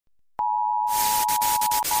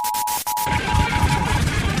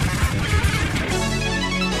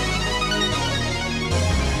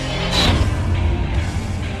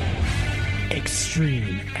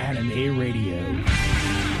Extreme Anime Radio.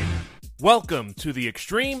 Welcome to the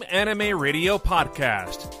Extreme Anime Radio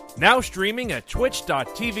Podcast, now streaming at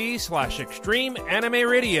twitch.tv/Extreme Anime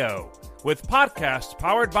Radio, with podcasts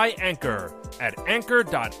powered by Anchor at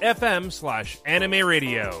anchor.fm/Anime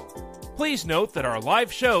Radio. Please note that our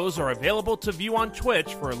live shows are available to view on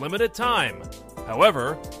Twitch for a limited time.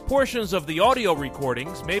 However, portions of the audio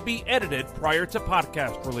recordings may be edited prior to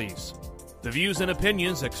podcast release. The views and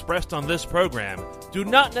opinions expressed on this program do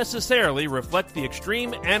not necessarily reflect the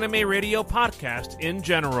Extreme Anime Radio Podcast in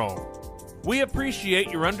general. We appreciate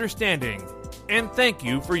your understanding, and thank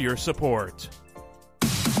you for your support.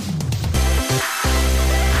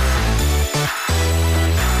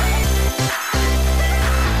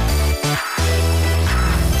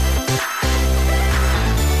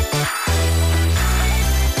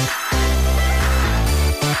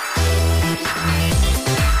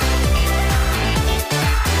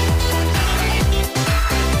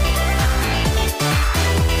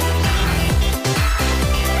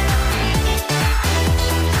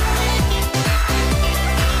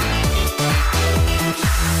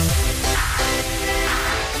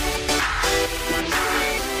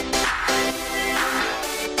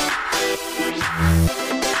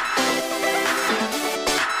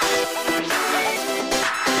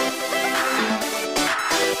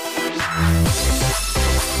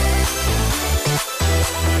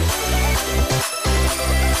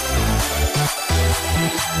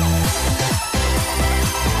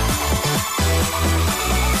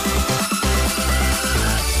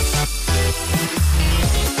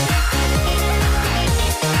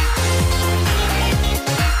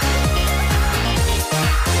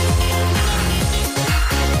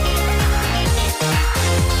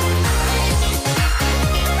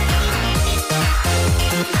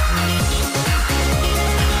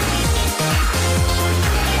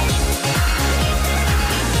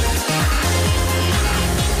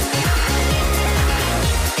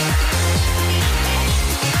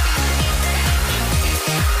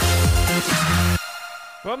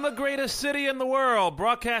 From the greatest city in the world,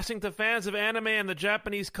 broadcasting to fans of anime and the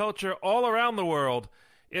Japanese culture all around the world,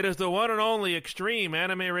 it is the one and only Extreme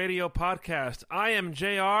Anime Radio Podcast. I am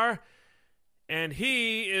JR, and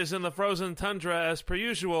he is in the frozen tundra as per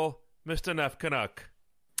usual, Mr. Neff Canuck.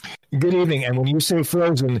 Good evening, and when you say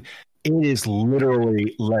frozen, it is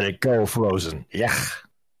literally let it go frozen. Yeah.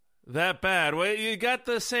 That bad. Well, you got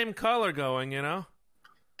the same color going, you know?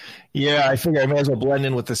 Yeah, I figure I may as well blend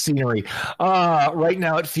in with the scenery. Right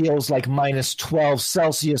now it feels like minus 12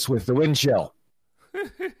 Celsius with the wind chill.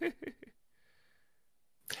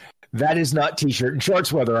 That is not t-shirt and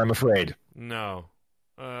shorts weather, I'm afraid. No.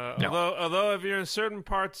 No. Although if you're in certain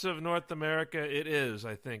parts of North America, it is,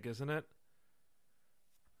 I think, isn't it?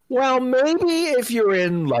 Well, maybe if you're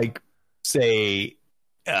in, like, say,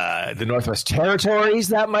 the Northwest Territories,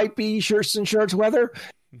 that might be shirts and shorts weather.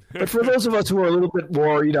 But for those of us who are a little bit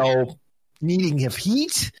more, needing of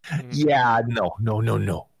heat, yeah, no.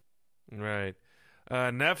 Right.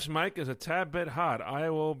 Neff's mic is a tad bit hot. I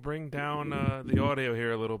will bring down the audio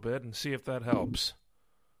here a little bit and see if that helps.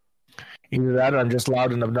 Either that or I'm just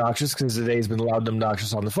loud and obnoxious because today's been loud and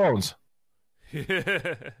obnoxious on the phones.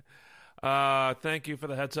 Thank you for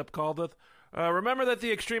the heads up, Caldeth. Remember that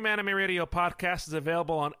the Extreme Anime Radio Podcast is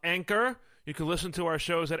available on Anchor. You can listen to our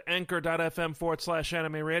shows at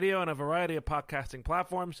anchor.fm/anime radio and a variety of podcasting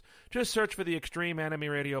platforms. Just search for the Extreme Anime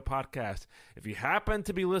Radio Podcast. If you happen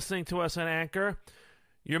to be listening to us on Anchor,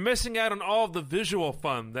 you're missing out on all of the visual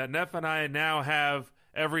fun that Neff and I now have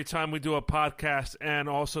every time we do a podcast and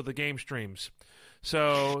also the game streams.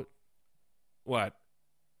 So, what?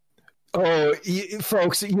 Oh,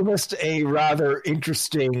 folks, you missed a rather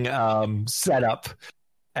interesting setup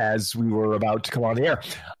as we were about to come on the air.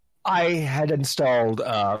 I had installed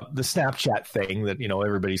the Snapchat thing that,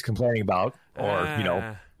 everybody's complaining about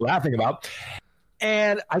or, laughing about.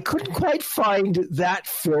 And I couldn't quite find that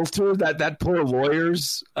filter that poor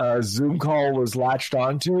lawyer's Zoom call was latched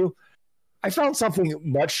onto. I found something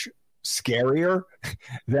much scarier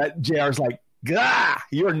that JR's like, gah,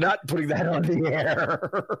 you're not putting that on the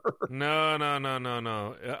air. No.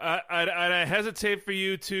 I hesitate for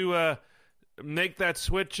you to make that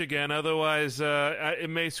switch again, otherwise it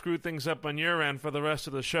may screw things up on your end for the rest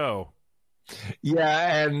of the show.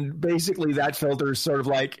 Yeah, and basically that filter is sort of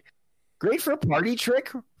like great for a party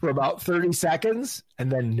trick for about 30 seconds,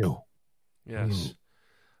 and then no. Yes.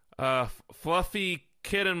 Fluffy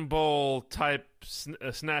kitten bowl type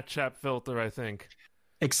Snapchat filter, I think.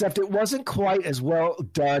 Except it wasn't quite as well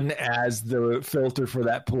done as the filter for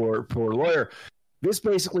that poor This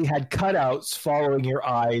basically had cutouts following your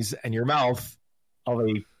eyes and your mouth of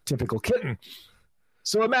a typical kitten.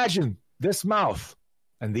 So imagine this mouth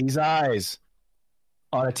and these eyes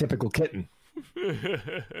on a typical kitten.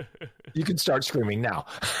 You can start screaming now.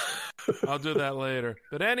 I'll do that later.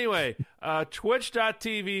 But anyway,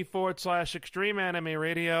 twitch.tv/Extreme Anime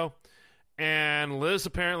Radio. And Liz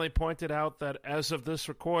apparently pointed out that as of this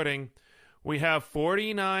recording, we have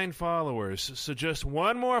 49 followers. So just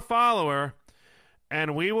one more follower,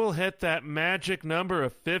 and we will hit that magic number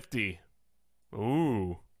of 50.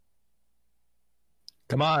 Ooh.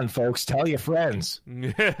 Come on, folks. Tell your friends.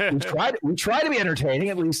 We try to be entertaining.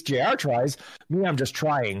 At least JR tries. Me, I'm just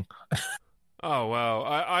trying. Oh, wow.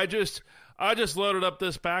 I just loaded up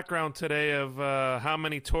this background today of how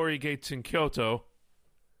many torii gates in Kyoto.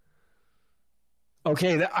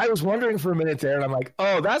 Okay, I was wondering for a minute there, and I'm like,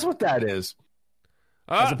 oh, that's what that is.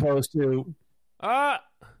 As opposed to...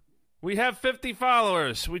 we have 50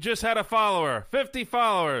 followers. We just had a follower. 50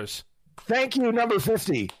 followers. Thank you, number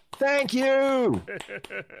 50. Thank you.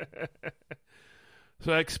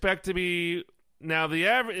 So I expect to be... Now,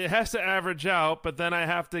 it has to average out, but then I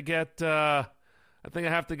have to get... I think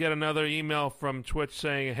I have to get another email from Twitch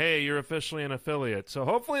saying, hey, you're officially an affiliate. So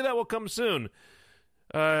hopefully that will come soon.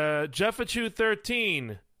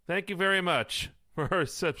 Jeffachu13, thank you very much for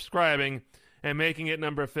subscribing and making it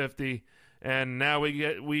number 50. And now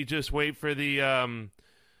we just wait for the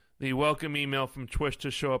welcome email from Twitch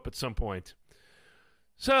to show up at some point.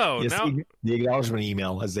 So yes, now the acknowledgement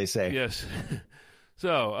email, as they say. Yes.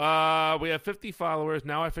 So we have 50 followers.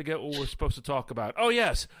 Now I forget what we're supposed to talk about. Oh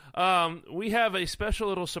yes, we have a special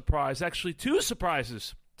little surprise. Actually, two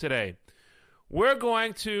surprises today. We're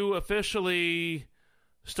going to officially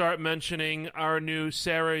start mentioning our new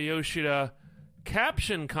Sarah Yoshida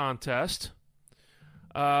caption contest,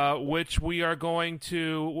 which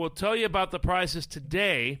we'll tell you about the prizes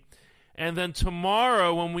today, and then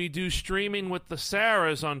tomorrow when we do streaming with the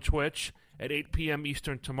Sarahs on Twitch at 8 p.m.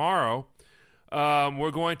 Eastern tomorrow,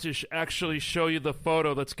 we're going to actually show you the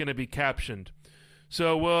photo that's going to be captioned.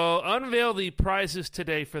 So we'll unveil the prizes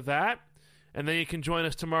today for that, and then you can join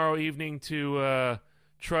us tomorrow evening to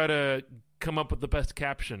try to come up with the best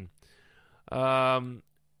caption.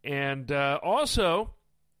 And also,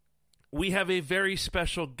 we have a very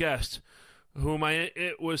special guest whom I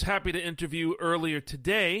was happy to interview earlier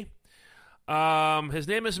today. His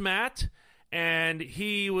name is Matt, and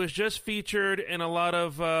he was just featured in a lot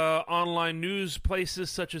of online news places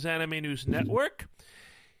such as Anime News Network.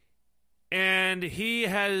 And he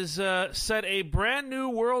has set a brand new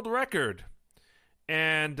world record.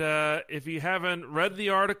 And if you haven't read the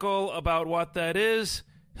article about what that is,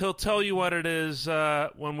 he'll tell you what it is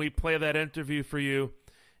when we play that interview for you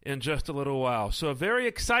in just a little while. So a very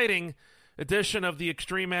exciting edition of the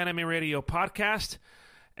Extreme Anime Radio podcast.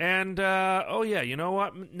 And, oh yeah, you know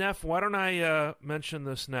what, Neff? Why don't I mention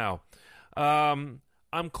this now? I'm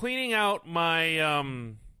cleaning out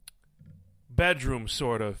my bedroom,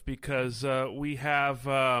 sort of, because we have...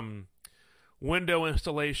 window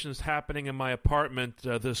installations happening in my apartment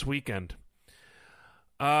this weekend.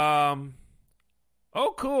 Oh,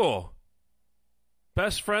 cool.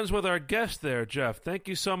 Best friends with our guest there, Jeff. Thank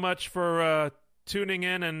you so much for tuning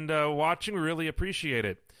in and watching. We really appreciate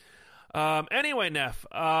it. Anyway, Neff,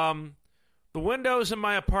 the windows in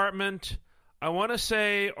my apartment, I want to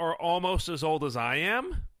say, are almost as old as I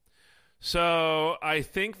am. So I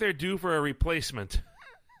think they're due for a replacement.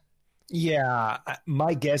 Yeah,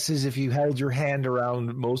 my guess is if you held your hand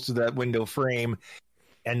around most of that window frame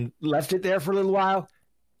and left it there for a little while,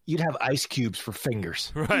 you'd have ice cubes for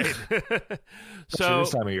fingers. Right. So this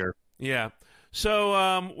time of year. Yeah.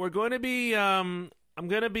 So we're going to be I'm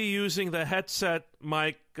going to be using the headset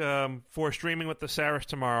mic for streaming with the Saras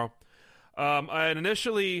tomorrow. I had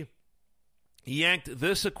initially yanked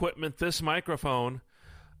this equipment, this microphone,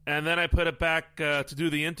 and then I put it back to do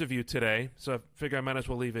the interview today, so I figure I might as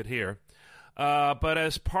well leave it here. But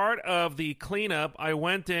as part of the cleanup, I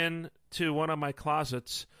went in to one of my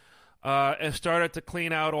closets and started to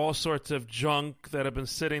clean out all sorts of junk that had been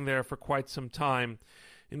sitting there for quite some time,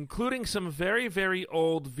 including some very, very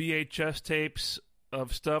old VHS tapes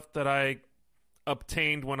of stuff that I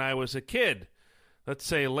obtained when I was a kid. Let's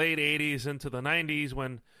say late 80s into the 90s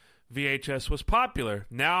when VHS was popular.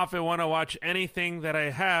 Now, if I want to watch anything that I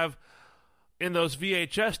have in those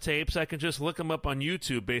VHS tapes, I can just look them up on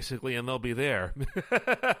YouTube, basically, and they'll be there.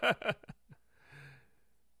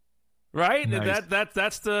 Right? Nice.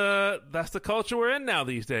 That's the culture we're in now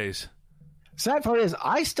these days. Sad part is,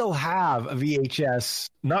 I still have a VHS,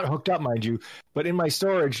 not hooked up, mind you, but in my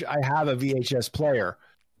storage, I have a VHS player.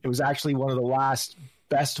 It was actually one of the last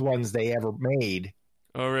best ones they ever made.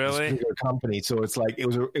 Oh, really? This company. So it's like it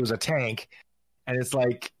was a tank, and it's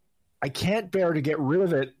like I can't bear to get rid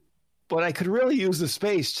of it, but I could really use the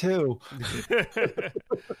space too.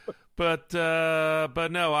 But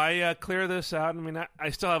no, I clear this out. I mean, I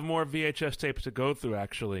still have more VHS tapes to go through,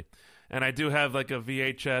 actually. And I do have like a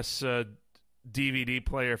VHS DVD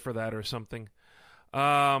player for that or something.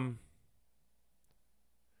 I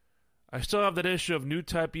still have that issue of New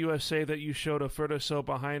Type USA that you showed a further so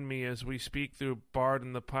behind me as we speak through barred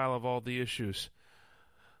in the pile of all the issues.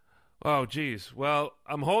 Oh, geez. Well,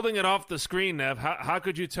 I'm holding it off the screen, Nev. How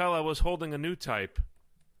could you tell I was holding a New Type?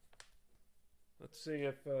 Let's see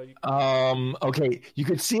if you can... Okay, you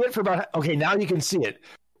could see it for about... Okay, now you can see it.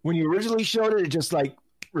 When you originally showed it, it just like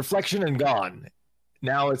reflection and gone.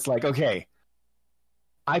 Now it's like, okay,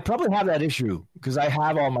 I probably have that issue because I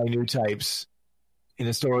have all my New Types in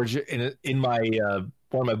a storage in my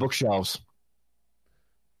one of my bookshelves.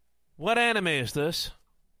 What anime is this?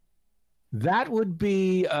 That would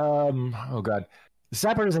be oh god. The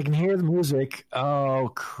sad part is I can hear the music. Oh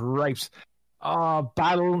cripes.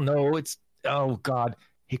 Battle, no, it's oh god.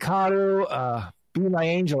 Hikaru, Be My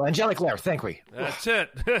Angel, Angelic Lair, thank you. That's it.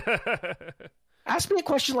 Ask me a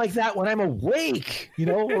question like that when I'm awake,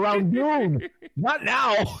 around noon. Not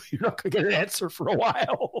now. You're not going to get an answer for a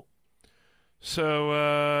while.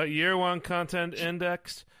 So, Year 1 Content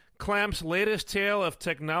Indexed. Clamp's latest tale of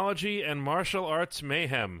technology and martial arts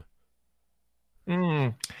mayhem.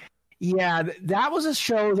 Yeah, that was a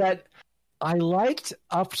show that I liked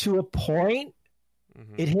up to a point.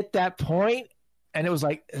 Mm-hmm. It hit that point, and it was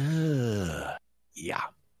like, ugh. Yeah.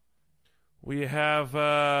 We have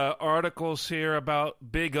articles here about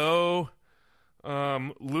Big O,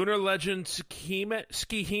 Lunar Legend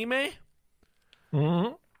Tsukihime.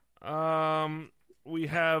 Mm-hmm. We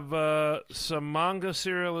have some manga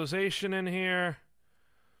serialization in here.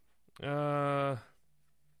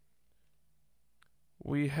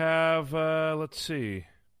 We have, let's see,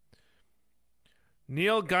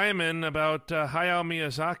 Neil Gaiman about Hayao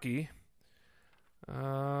Miyazaki.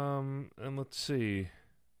 And let's see.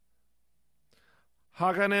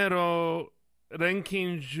 Haganero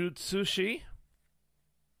Renkin Jutsushi.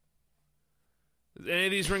 Any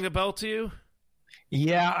of these ring a bell to you?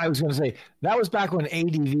 Yeah, I was going to say, that was back when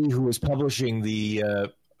ADV, who was publishing the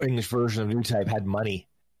English version of New Type, had money.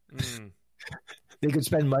 They could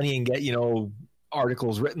spend money and get,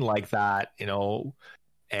 articles written like that,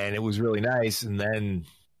 and it was really nice. And then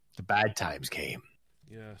the bad times came.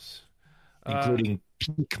 Yes. Including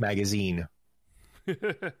Peak Magazine.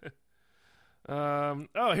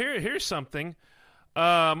 Here's something.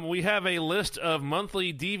 We have a list of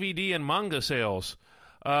monthly DVD and manga sales.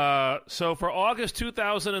 So for August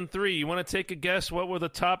 2003, you want to take a guess what were the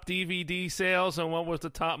top DVD sales and what was the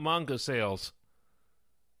top manga sales?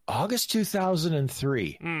 August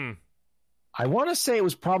 2003. I want to say it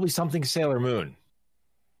was probably something Sailor Moon.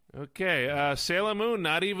 Okay, Sailor Moon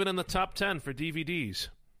not even in the top 10 for DVDs.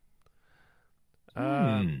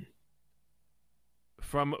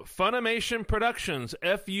 From Funimation Productions,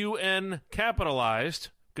 FUN capitalized,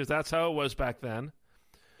 because that's how it was back then.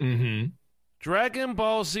 Mm-hmm. Dragon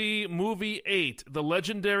Ball Z Movie 8, The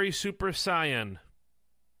Legendary Super Saiyan.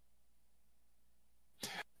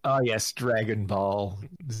 Oh, yes, Dragon Ball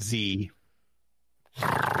Z.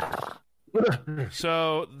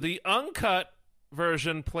 So the uncut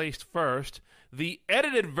version placed first. The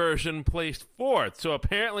edited version placed fourth. So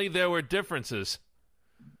apparently there were differences.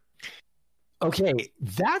 Okay,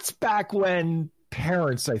 that's back when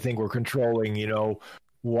parents, I think, were controlling,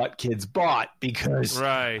 what kids bought, because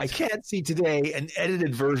I can't see today an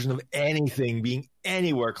edited version of anything being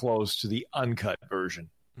anywhere close to the uncut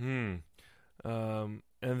version. And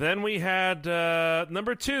then we had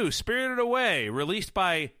number 2, Spirited Away, released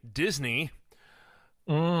by Disney.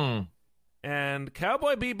 And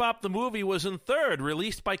Cowboy Bebop the movie was in third,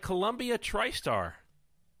 released by Columbia TriStar.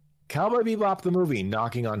 Cowboy Bebop the movie,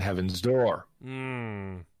 knocking on heaven's door.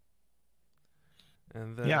 And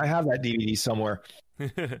then... Yeah, I have that DVD somewhere.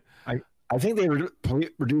 I think they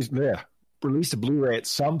released a Blu-ray at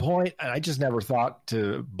some point, and I just never thought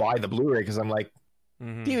to buy the Blu-ray because I'm like,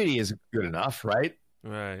 DVD is good enough, right?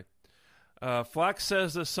 Right. Flax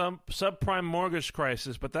says the subprime mortgage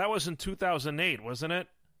crisis, but that was in 2008, wasn't it?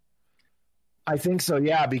 I think so,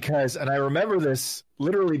 yeah, and I remember this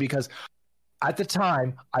literally because at the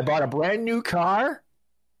time I bought a brand new car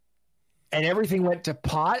and everything went to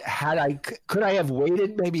pot. Could I have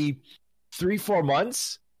waited maybe 3-4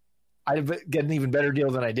 months? I'd have get an even better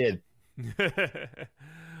deal than I did.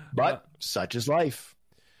 But such is life.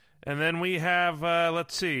 And then we have,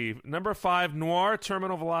 let's see, number 5, Noir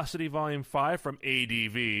Terminal Velocity Volume 5 from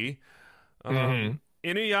ADV.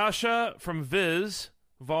 Inuyasha from Viz,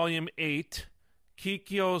 Volume 8.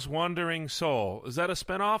 Kikyo's Wandering Soul. Is that a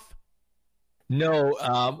spinoff? No,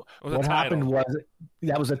 What happened was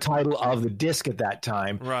that was a title of the disc at that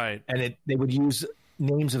time. Right. And they would use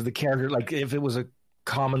names of the character. Like if it was a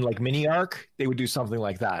common like mini arc, they would do something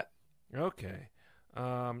like that. Okay.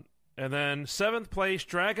 And then 7th place,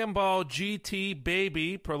 Dragon Ball GT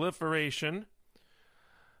Baby Proliferation.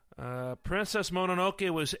 Princess Mononoke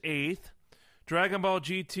was 8th. Dragon Ball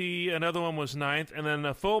GT, another one, was 9th. And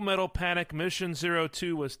then Full Metal Panic Mission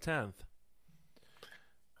 02 was 10th.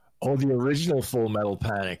 Oh, the original Full Metal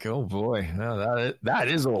Panic. Oh, boy. No, that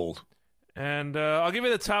is old. And I'll give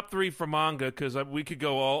you the top 3 for manga because we could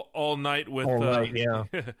go all night with... All night, yeah.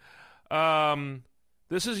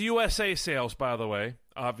 This is USA sales, by the way,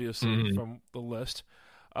 obviously, from the list.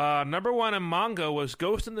 Number 1 in manga was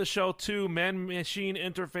Ghost in the Shell 2 Man-Machine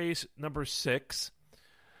Interface number 6.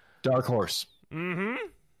 Dark Horse. Mm-hmm.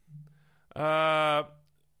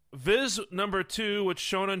 Viz number 2, with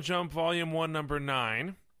Shonen Jump Volume 1 number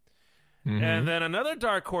 9. And then another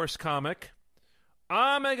Dark Horse comic,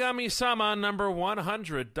 Amegami-sama number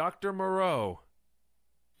 100, Dr. Moreau.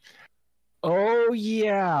 Oh,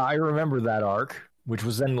 yeah. I remember that arc, which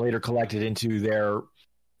was then later collected into their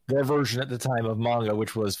version at the time of manga,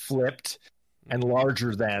 which was flipped and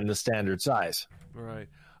larger than the standard size. Right.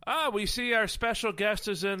 We see our special guest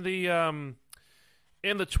is in the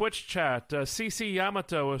Twitch chat. CC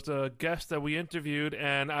Yamato was the guest that we interviewed,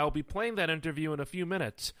 and I'll be playing that interview in a few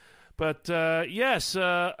minutes. But yes,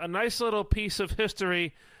 a nice little piece of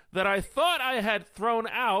history that I thought I had thrown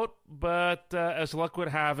out, but as luck would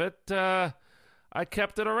have it, I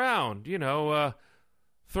kept it around.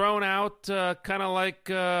 Thrown out kind of like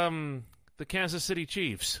the Kansas City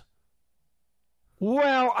Chiefs.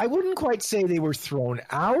 Well, I wouldn't quite say they were thrown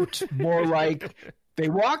out. More like they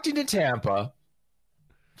walked into Tampa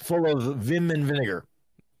full of vim and vinegar.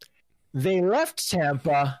 They left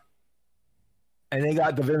Tampa, and they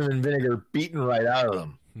got the vim and vinegar beaten right out of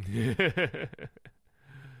them.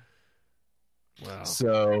 Wow.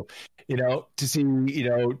 So, to see,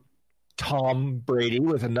 Tom Brady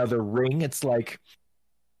with another ring, it's like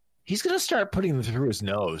he's going to start putting them through his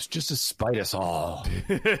nose just to spite us all.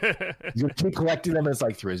 He's going to keep collecting them, and it's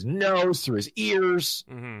like through his nose, through his ears.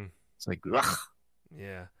 Mm-hmm. It's like, ugh.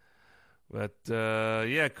 Yeah. But,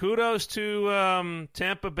 kudos to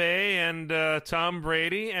Tampa Bay and Tom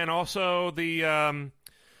Brady, and also the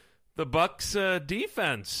Bucs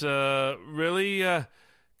defense. Really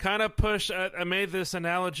kind of push. I made this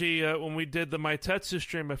analogy when we did the Maitetsu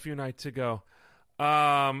stream a few nights ago.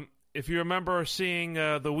 If you remember seeing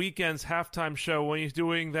the Weeknd's halftime show when he's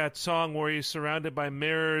doing that song where he's surrounded by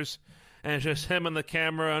mirrors and it's just him and the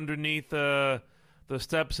camera underneath the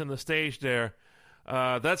steps in the stage there.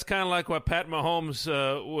 That's kind of like what Pat Mahomes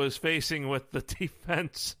was facing with the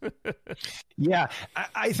defense. Yeah,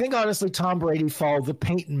 I think honestly Tom Brady followed the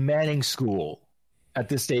Peyton Manning school at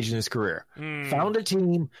this stage in his career. Found a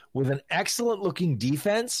team with an excellent-looking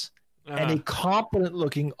defense and a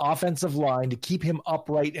competent-looking offensive line to keep him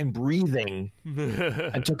upright and breathing,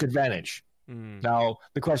 and took advantage. Now,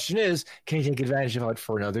 the question is, can he take advantage of it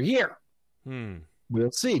for another year?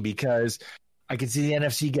 We'll see, because I can see the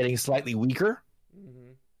NFC getting slightly weaker.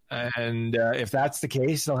 And if that's the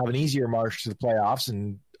case, they'll have an easier march to the playoffs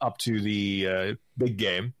and up to the big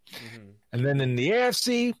game. And then in the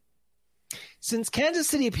AFC, since Kansas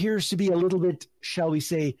City appears to be a little bit, shall we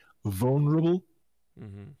say, vulnerable,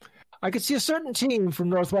 I could see a certain team from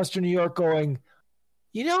Northwestern New York going,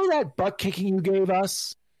 that butt kicking you gave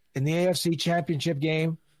us in the AFC Championship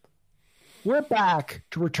game? We're back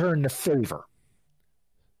to return the favor.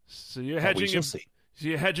 So you're hedging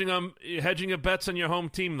you're hedging your bets on your home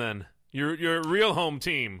team then. Your real home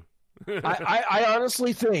team. I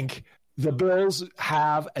honestly think the Bills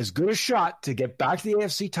have as good a shot to get back to the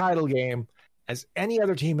AFC title game as any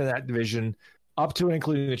other team in that division, up to and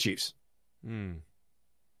including the Chiefs.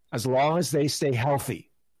 As long as they stay healthy,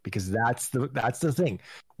 because that's the thing.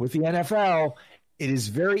 With the NFL, it is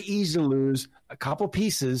very easy to lose a couple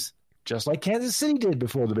pieces, just like Kansas City did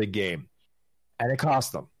before the big game, and it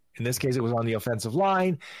cost them. In this case, it was on the offensive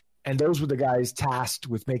line, and those were the guys tasked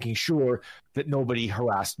with making sure that nobody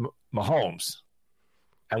harassed Mahomes.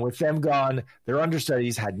 And with them gone, their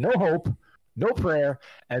understudies had no hope, no prayer,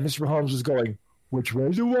 and Mr. Mahomes was going, which way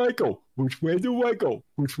do I go? Which way do I go?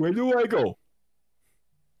 Which way do I go?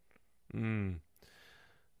 No,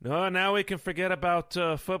 now we can forget about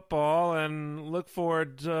football and look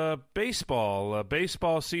forward to baseball.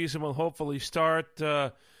 Baseball season will hopefully start.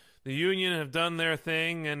 The Union have done their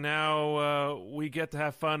thing, and now we get to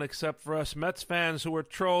have fun, except for us Mets fans who were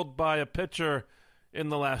trolled by a pitcher in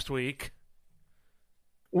the last week.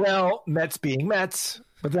 Well, Mets being Mets,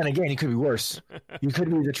 but then again, you could be worse. You could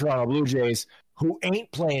be the Toronto Blue Jays, who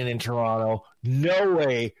ain't playing in Toronto. No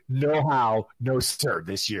way, no how, no sir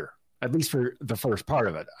this year. At least for the first part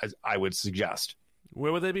of it, I would suggest.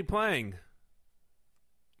 Where would they be playing?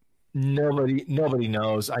 Nobody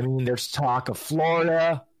knows. I mean, there's talk of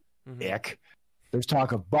Florida. Ick. There's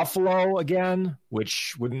talk of Buffalo again,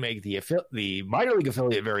 which wouldn't make the minor league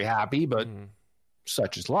affiliate very happy, but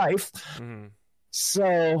such is life.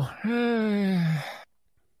 So, yeah.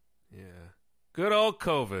 Good old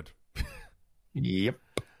COVID. Yep.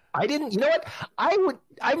 I didn't, you know what?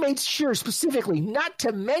 I made sure specifically not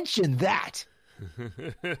to mention that.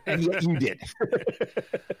 And yet you did.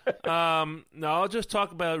 No, I'll just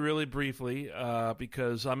talk about it really briefly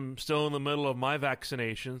because I'm still in the middle of my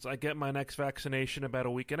vaccinations. I get my next vaccination about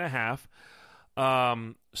a week and a half.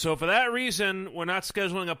 So for that reason, we're not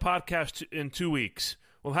scheduling a podcast in 2 weeks.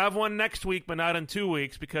 We'll have one next week, but not in 2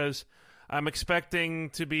 weeks because I'm expecting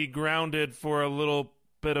to be grounded for a little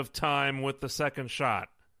bit of time with the second shot.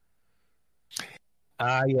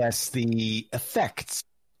 Yes, the effects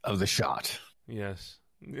of the shot. Yes.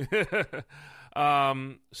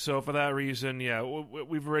 So for that reason, yeah,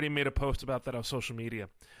 we've already made a post about that on social media.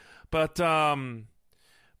 But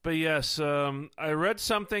yes, I read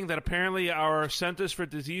something that apparently our Centers for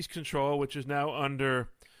Disease Control, which is now under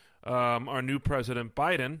our new President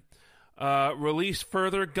Biden, released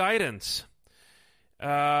further guidance.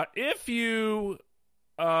 If you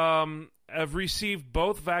have received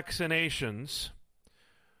both vaccinations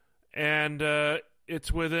and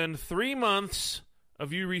it's within 3 months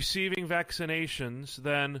of you receiving vaccinations,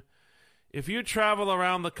 then if you travel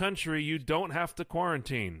around the country, you don't have to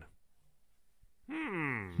quarantine.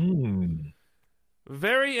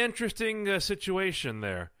 Very interesting situation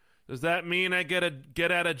there. Does that mean I get a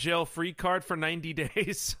get-out-of-jail-free card for 90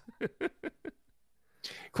 days?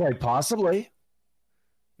 Quite possibly.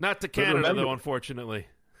 Not to Canada, though, unfortunately.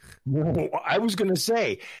 I was going to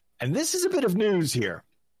say, and this is a bit of news here,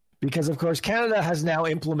 because, of course, Canada has now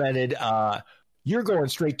implemented, you're going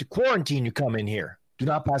straight to quarantine, you come in here. Do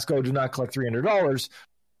not pass go, do not collect $300.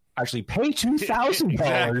 Actually pay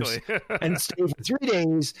 $2,000 and stay for 3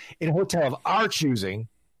 days in a hotel of our choosing.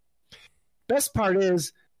 Best part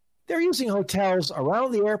is, they're using hotels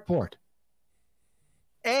around the airport.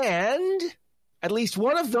 And at least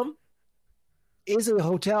one of them is a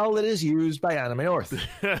hotel that is used by Anime North.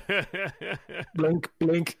 Blink,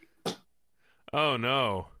 blink. Oh,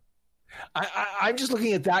 no. I'm just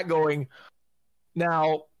looking at that going,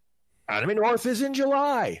 now, Anime North is in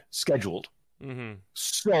July, scheduled.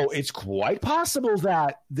 So it's quite possible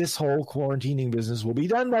that this whole quarantining business will be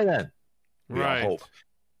done by then. Right. I hope.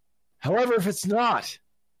 However, if it's not,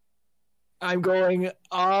 I'm going,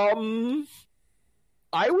 I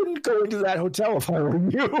wouldn't go into that hotel if I were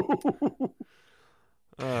you.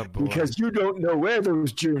 Oh, boy. Because you don't know where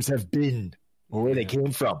those germs have been or where they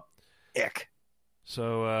came from. Ick.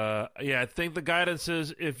 So, I think the guidance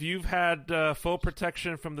is if you've had full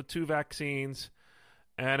protection from the 2 vaccines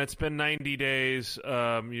and it's been 90 days,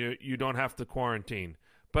 you don't have to quarantine.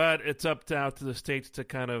 But it's up to the states to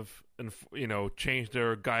kind of, change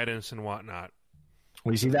their guidance and whatnot.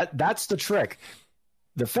 Well, you see, that's the trick.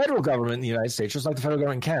 The federal government in the United States, just like the federal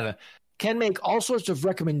government in Canada, can make all sorts of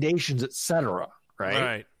recommendations, etc.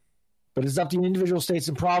 Right? But it's up to the individual states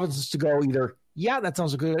and provinces to go either, yeah, that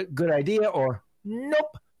sounds a good idea, or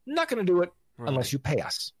nope, not going to do it unless you pay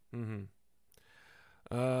us.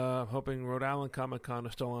 Hoping Rhode Island Comic Con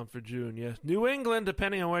is still on for June. Yes, New England,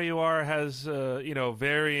 depending on where you are, has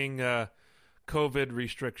varying COVID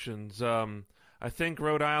restrictions. I think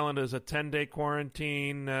Rhode Island is a 10-day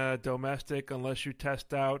quarantine domestic unless you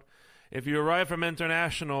test out. If you arrive from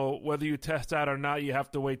international, whether you test out or not, you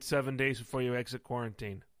have to wait 7 days before you exit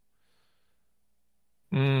quarantine.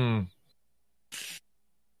 Now,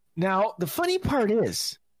 the funny part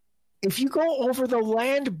is, if you go over the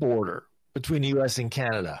land border between the U.S. and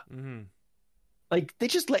Canada, they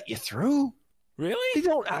just let you through. Really? They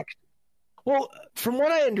don't act. Well, from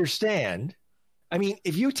what I understand, I mean,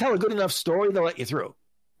 if you tell a good enough story, they'll let you through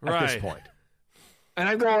at this point. And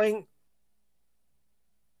I'm going,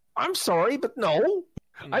 I'm sorry, but no.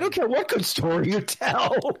 I don't care what good story you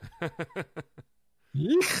tell.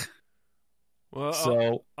 Well,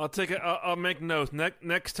 so I'll take it. I'll make notes.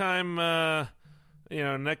 Next time,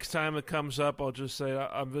 next time it comes up, I'll just say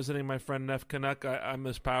I'm visiting my friend Neff Canuck. I'm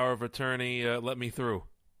his power of attorney. Let me through.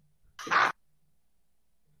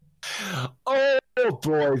 Oh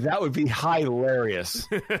boy, that would be hilarious.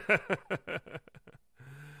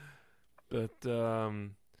 But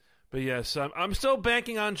But yes, I'm still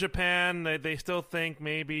banking on Japan. They still think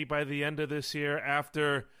maybe by the end of this year,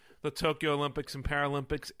 after the Tokyo Olympics and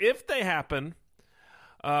Paralympics, if they happen.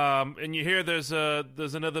 And you hear there's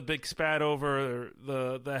another big spat over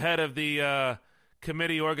the head of the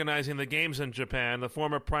committee organizing the games in Japan, the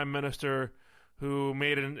former prime minister who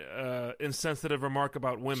made an insensitive remark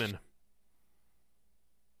about women.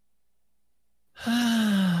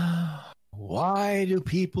 Why do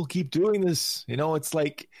people keep doing this? It's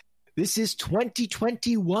like, this is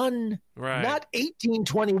 2021, right? Not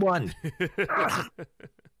 1821.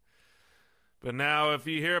 But now, if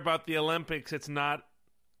you hear about the Olympics, it's not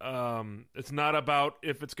about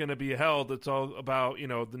if it's going to be held. It's all about,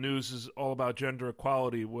 the news is all about gender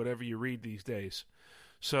equality, whatever you read these days.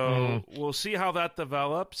 So we'll see how that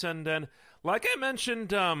develops. And then, like I mentioned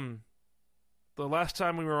the last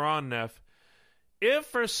time we were on, Neff, if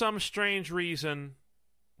for some strange reason,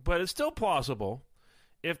 but it's still plausible,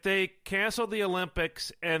 if they cancel the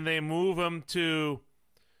Olympics and they move them to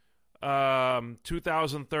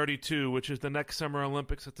 2032, which is the next Summer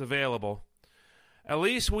Olympics that's available, at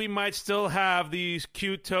least we might still have these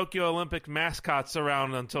cute Tokyo Olympic mascots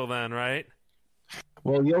around until then, right?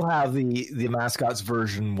 Well, you'll have the mascots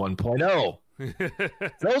version 1.0.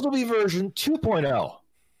 Those will be version 2.0.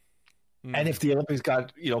 And if the Olympics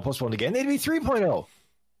got postponed again, they'd be 3.0.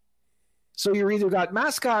 So you're either got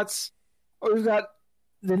mascots or you've got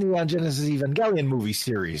the Neon Genesis Evangelion movie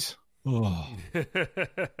series. Oh.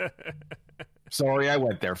 Sorry, I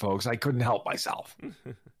went there, folks. I couldn't help myself.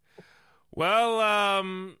 Well,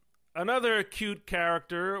 another cute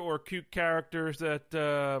character or cute characters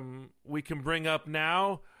that we can bring up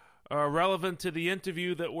now are relevant to the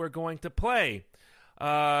interview that we're going to play.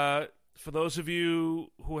 For those of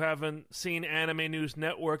you who haven't seen Anime News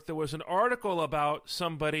Network, there was an article about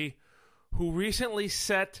somebody who recently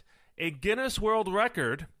set a Guinness World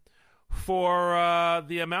Record for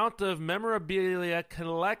the amount of memorabilia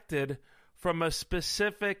collected from a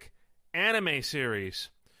specific anime series.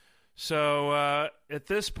 So at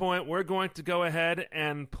this point, we're going to go ahead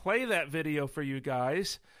and play that video for you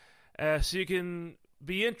guys so you can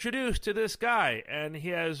be introduced to this guy. And he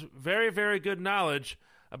has very, very good knowledge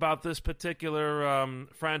about this particular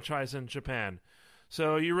franchise in Japan.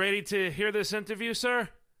 So you ready to hear this interview, sir?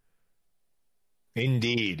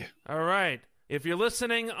 Indeed. All right. If you're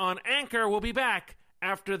listening on Anchor, we'll be back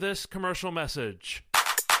after this commercial message.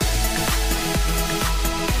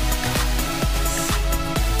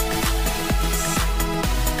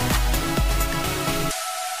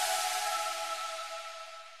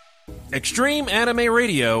 Extreme Anime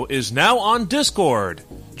Radio is now on Discord.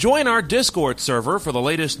 Join our Discord server for the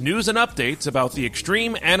latest news and updates about the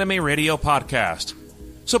Extreme Anime Radio podcast.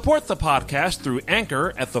 Support the podcast through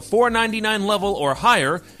Anchor at the $4.99 level or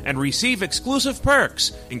higher and receive exclusive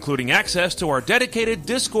perks, including access to our dedicated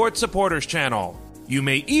Discord supporters channel. You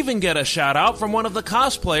may even get a shout-out from one of the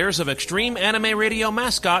cosplayers of Extreme Anime Radio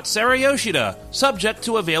mascot Sarah Yoshida, subject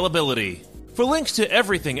to availability. For links to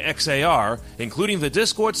everything XAR, including the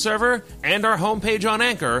Discord server and our homepage on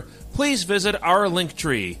Anchor, please visit our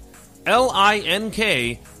Linktree,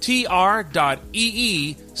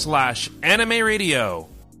 linktr.ee/Anime Radio.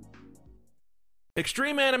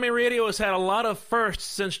 Extreme Anime Radio has had a lot of firsts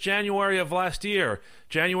since January of last year.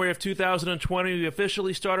 January of 2020, we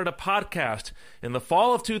officially started a podcast. In the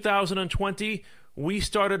fall of 2020, we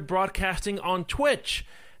started broadcasting on Twitch.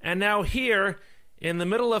 And now here, in the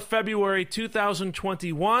middle of February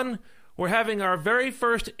 2021, we're having our very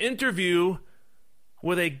first interview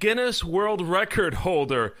with a Guinness World Record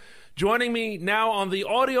holder. Joining me now on the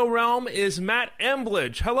audio realm is Matt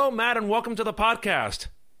Embledge. Hello, Matt, and welcome to the podcast.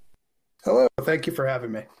 Hello. Thank you for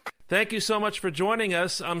having me. Thank you so much for joining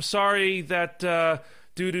us. I'm sorry that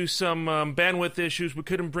due to some bandwidth issues, we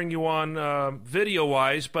couldn't bring you on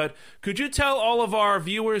video-wise, but could you tell all of our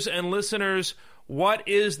viewers and listeners what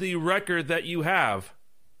is the record that you have?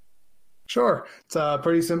 Sure. It's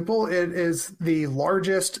pretty simple. It is the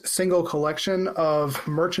largest single collection of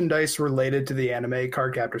merchandise related to the anime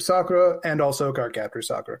Cardcaptor Sakura and also Cardcaptor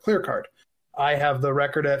Sakura Clear Card. I have the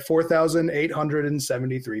record at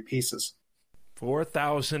 4,873 pieces.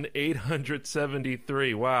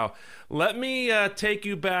 4,873. Wow. Let me take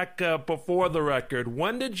you back before the record.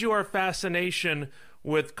 When did your fascination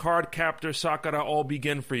with Cardcaptor Sakura all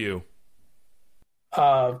begin for you?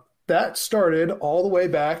 That started all the way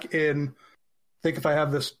back in, I think if I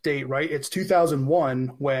have this date right, it's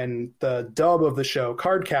 2001 when the dub of the show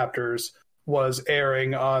Cardcaptors was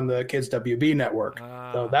airing on the Kids WB network.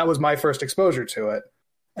 So that was my first exposure to it.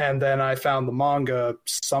 And then I found the manga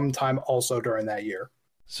sometime also during that year.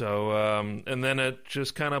 So, and then it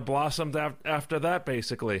just kind of blossomed after that,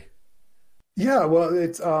 basically. Yeah, well,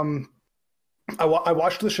 it's I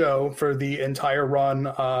watched the show for the entire run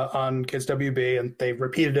on Kids WB, and they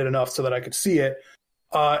repeated it enough so that I could see it.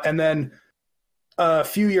 And then a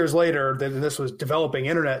few years later, this was developing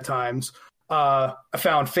internet times. I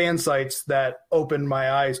found fan sites that opened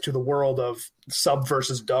my eyes to the world of sub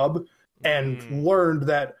versus dub, and learned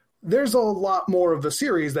that there's a lot more of the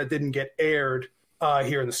series that didn't get aired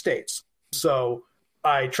here in the States. So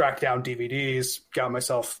I tracked down DVDs, got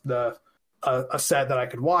myself a set that I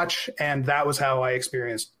could watch, and that was how I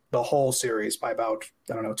experienced the whole series by about,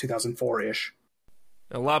 2004-ish.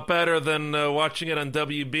 A lot better than watching it on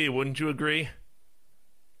WB, wouldn't you agree?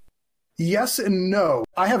 Yes and no.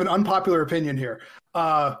 I have an unpopular opinion here.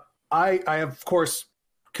 I of course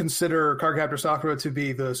consider Cardcaptor Sakura to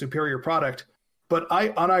be the superior product, but I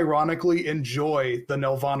unironically enjoy the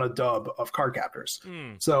Nelvana dub of Cardcaptors.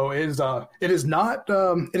 So it is not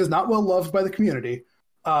well loved by the community,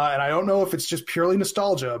 and I don't know if it's just purely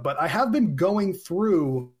nostalgia, but I have been going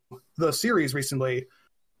through the series recently,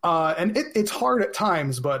 and it's hard at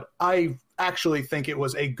times, but I actually think it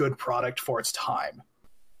was a good product for its time.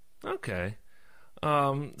 Okay.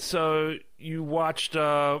 So you watched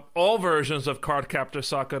all versions of Cardcaptor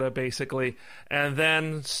Sakura, basically, and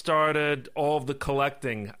then started all of the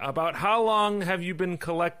collecting. About how long have you been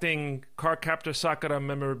collecting Cardcaptor Sakura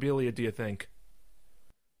memorabilia, do you think?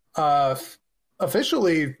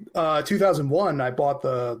 Officially, 2001, I bought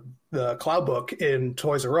the Cloud Book in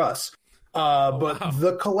Toys R Us. But wow.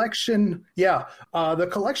 The collection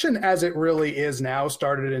as it really is now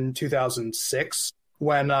started in 2006.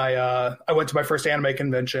 When I went to my first anime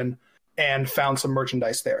convention and found some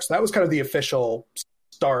merchandise there. So that was kind of the official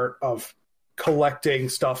start of collecting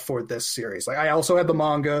stuff for this series. Like, I also had the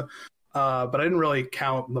manga, but I didn't really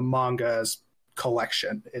count the manga as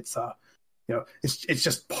collection. It's it's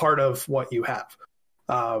just part of what you have.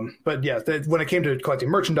 But yeah, when it came to collecting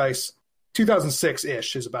merchandise,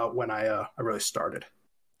 2006-ish is about when I really started.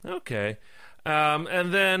 Okay.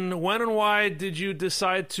 And then when and why did you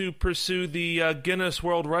decide to pursue the Guinness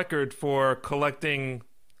World Record for collecting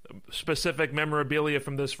specific memorabilia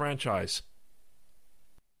from this franchise?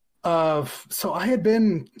 So I'd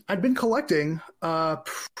been collecting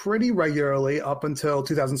pretty regularly up until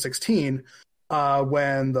 2016,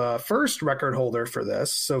 when the first record holder for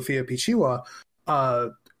this, Sophia Pichiwa,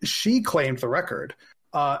 she claimed the record.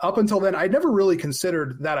 Up until then, I'd never really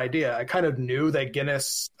considered that idea. I kind of knew that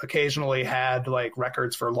Guinness occasionally had like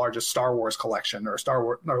records for largest Star Wars collection or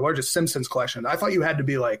largest Simpsons collection. I thought you had to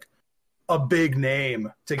be like a big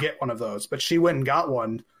name to get one of those, but she went and got one.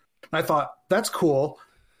 And I thought, that's cool.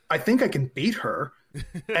 I think I can beat her.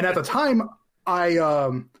 And at the time,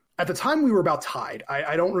 we were about tied.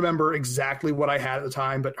 I don't remember exactly what I had at the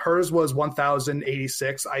time, but hers was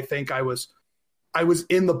 1,086. I think I was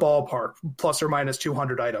in the ballpark, plus or minus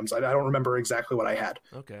 200 items. I don't remember exactly what I had.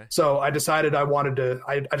 Okay. So I decided I wanted to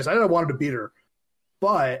beat her,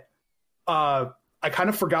 but I kind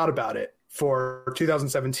of forgot about it for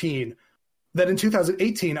 2017. Then in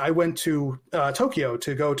 2018, I went to Tokyo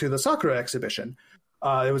to go to the Sakura exhibition.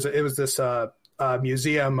 It was this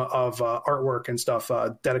museum of artwork and stuff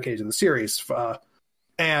dedicated to the series.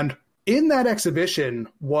 And in that exhibition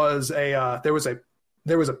was there was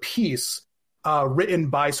a piece written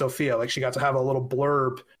by Sophia. Like, she got to have a little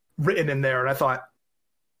blurb written in there, and I thought,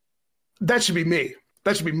 that should be me.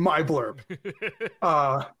 That should be my blurb.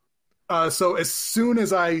 So as soon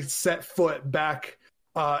as I set foot back,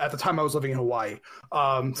 at the time I was living in Hawaii.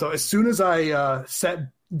 So as soon as I set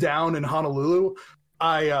down in Honolulu,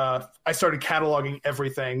 I started cataloging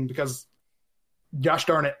everything because, gosh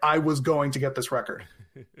darn it, I was going to get this record.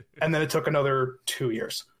 And then it took another 2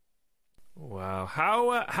 years. Wow.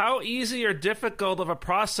 How easy or difficult of a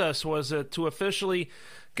process was it to officially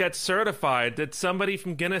get certified? Did somebody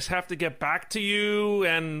from Guinness have to get back to you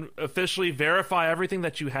and officially verify everything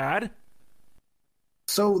that you had?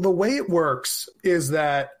 So the way it works is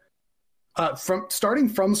that starting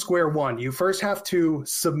from square one, you first have to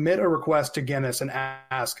submit a request to Guinness and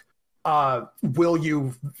ask, will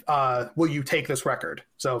you take this record?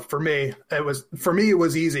 So for me it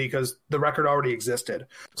was easy because the record already existed.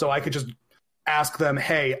 So I could just ask them,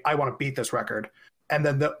 hey, I want to beat this record. And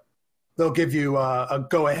then they'll give you a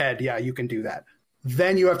go ahead. Yeah, you can do that.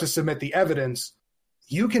 Then you have to submit the evidence.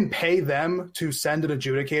 You can pay them to send an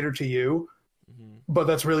adjudicator to you, but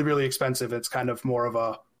that's really, really expensive. It's kind of more of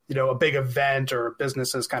a big event or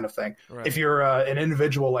businesses kind of thing. Right. If you're an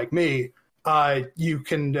individual like me, you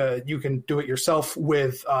can do it yourself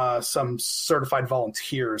with some certified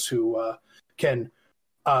volunteers who can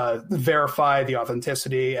verify the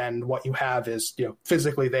authenticity, and what you have is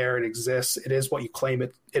physically there. It exists. It is what you claim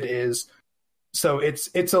it is. So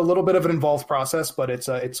it's a little bit of an involved process, but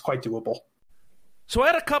it's quite doable. So I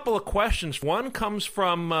had a couple of questions. One comes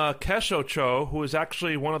from Kesho Cho, who is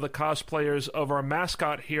actually one of the cosplayers of our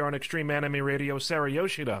mascot here on Extreme Anime Radio, Sarah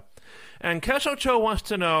Yoshida. And Kesho Cho wants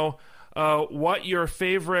to know what your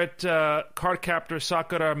favorite Cardcaptor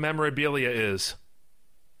Sakura memorabilia is.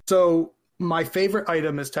 So my favorite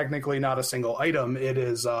item is technically not a single item. It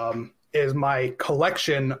is my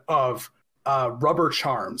collection of rubber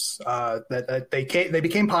charms that they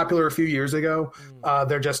became popular a few years ago.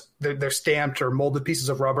 They're stamped or molded pieces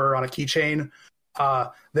of rubber on a keychain.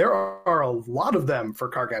 There are a lot of them for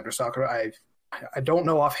Cardcaptor Sakura. I don't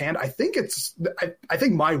know offhand. I think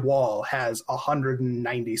my wall has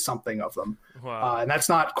 190 something of them. Wow. And that's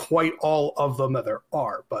not quite all of them that there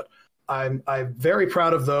are, but I'm very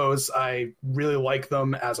proud of those. I really like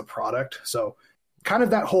them as a product. So kind of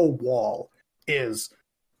that whole wall is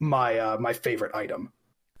my favorite item.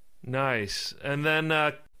 Nice. And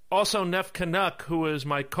then also Neff Canuck, who is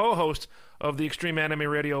my co-host of the Extreme Anime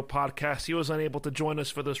Radio podcast, he was unable to join us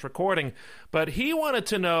for this recording, but he wanted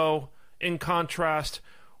to know, in contrast,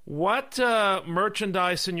 what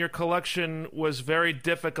merchandise in your collection was very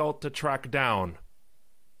difficult to track down?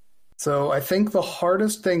 So I think the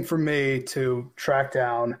hardest thing for me to track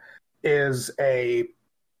down is a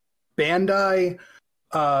Bandai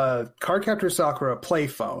Cardcaptor Sakura play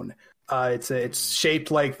phone. It's shaped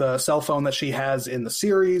like the cell phone that she has in the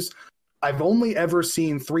series. I've only ever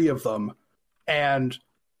seen 3 of them, and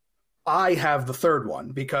I have the third one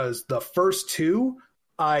because the first 2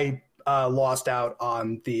 I lost out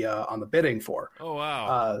on the bidding for. Oh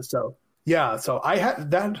wow! So I had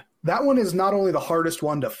that. That one is not only the hardest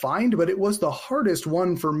one to find, but it was the hardest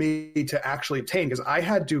one for me to actually obtain because I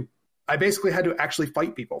basically had to actually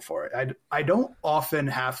fight people for it. I don't often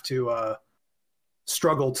have to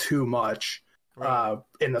struggle too much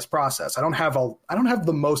in this process. I don't have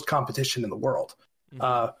the most competition in the world,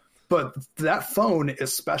 but that phone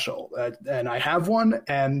is special, and I have one,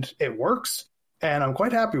 and it works, and I'm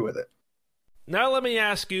quite happy with it. Now let me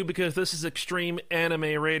ask you, because this is Extreme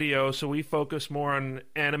Anime Radio, so we focus more on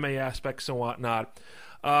anime aspects and whatnot.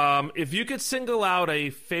 If you could single out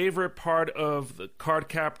a favorite part of the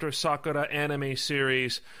Cardcaptor Sakura anime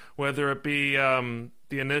series, whether it be the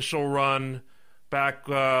initial run back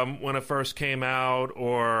when it first came out,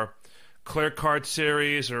 or Clear Card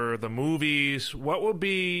series, or the movies, what would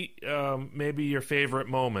be maybe your favorite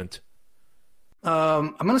moment?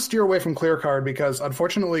 I'm going to steer away from Clear Card because,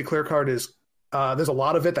 unfortunately, Clear Card is there's a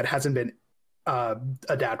lot of it that hasn't been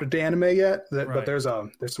adapted to anime yet, but there's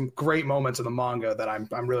some great moments in the manga that I'm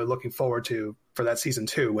really looking forward to for that season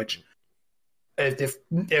 2. Which, if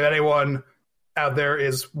anyone out there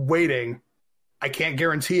is waiting, I can't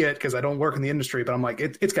guarantee it because I don't work in the industry, but I'm like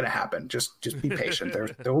it's going to happen. Just be patient.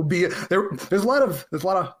 There will be there's a lot of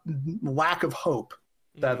lack of hope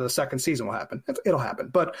that the second season will happen. It'll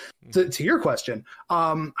happen. But to your question,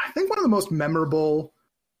 I think one of the most memorable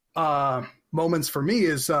moments for me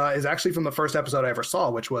is actually from the first episode I ever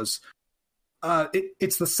saw, which was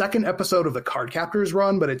it's the second episode of the Cardcaptors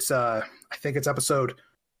run, but it's I think it's episode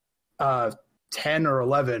 10 or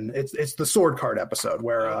 11. It's the sword card episode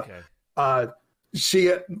where the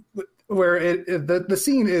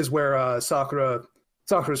scene is where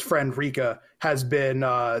Sakura's friend Rika has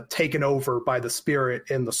been taken over by the spirit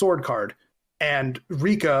in the sword card, and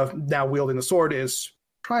Rika, now wielding the sword, is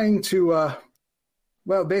trying to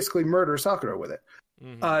basically murder Sakura with it.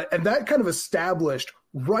 Mm-hmm. And that kind of established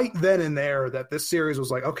right then and there that this series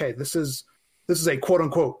was like, okay, this is a quote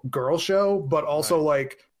unquote girl show, but also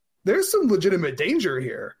like there's some legitimate danger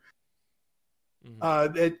here.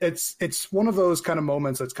 Mm-hmm. It's one of those kind of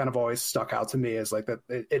moments that's kind of always stuck out to me as like that.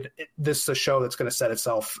 This is a show that's going to set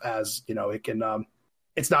itself as, it can,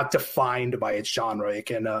 it's not defined by its genre. It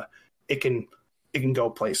can go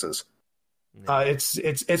places.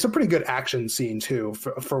 It's a pretty good action scene too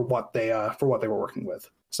for what they were working with.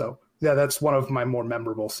 So yeah, that's one of my more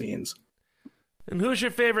memorable scenes. And who's your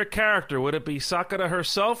favorite character? Would it be Sakura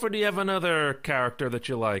herself, or do you have another character that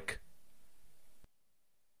you like?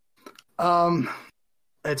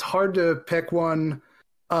 It's hard to pick one.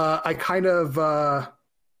 I kind of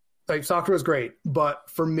like Sakura's great, but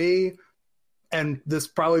for me, and this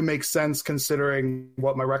probably makes sense considering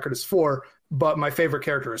what my record is for, but my favorite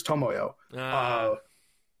character is Tomoyo.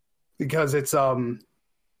 Because it's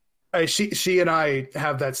she and I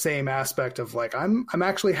have that same aspect of like I'm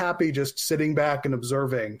actually happy just sitting back and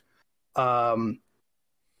observing, and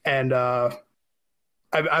I'm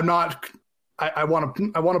not. I want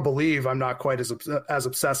to believe I'm not quite as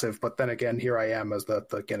obsessive, but then again, here I am as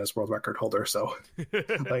the Guinness World Record holder. So,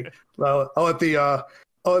 like, well, I'll let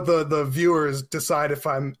the viewers decide if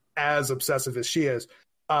I'm as obsessive as she is.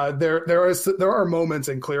 There are moments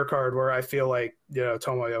in Clear Card where I feel like, you know,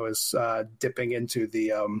 Tomoyo is dipping into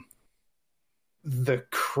the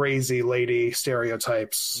crazy lady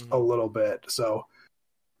stereotypes a little bit. So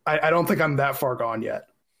I don't think I'm that far gone yet.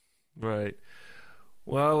 Right.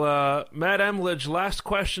 Well, Matt Emledge, last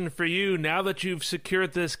question for you. Now that you've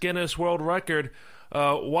secured this Guinness World Record,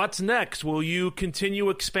 what's next? Will you continue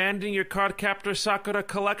expanding your Cardcaptor Sakura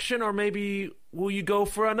collection, or maybe will you go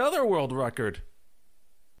for another world record?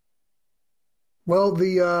 Well,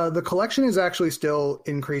 the collection is actually still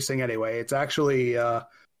increasing anyway. It's actually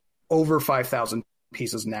over 5,000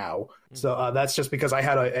 pieces now. So that's just because I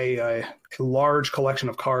had a large collection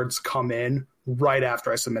of cards come in right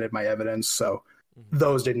after I submitted my evidence. So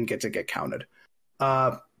those didn't get counted.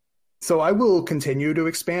 So I will continue to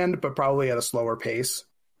expand, but probably at a slower pace.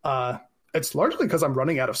 It's largely because I'm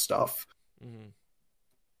running out of stuff.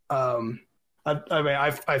 I mean,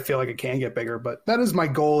 I feel like it can get bigger, but that is my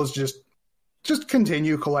goal, is just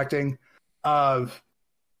continue collecting. I'll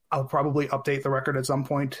probably update the record at some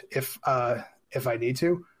point if I need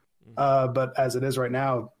to. But as it is right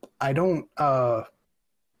now, I don't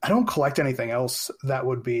collect anything else that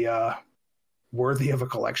would be worthy of a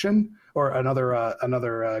collection or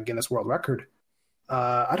another Guinness World Record.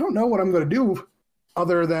 I don't know what I'm going to do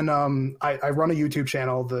other than I run a YouTube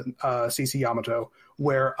channel, the CC Yamato,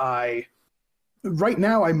 where right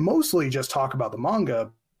now I mostly just talk about the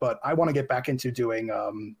manga, but I want to get back into doing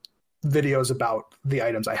videos about the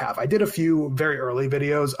items I have. I did a few very early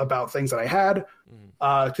videos about things that I had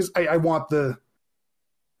because I want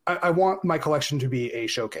my collection to be a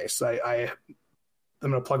showcase. I'm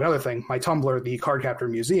going to plug another thing. My Tumblr, the Cardcaptor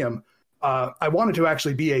Museum, I want it to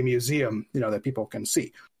actually be a museum, you know, that people can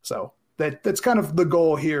see. So that's kind of the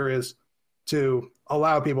goal here, is to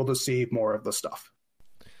allow people to see more of the stuff.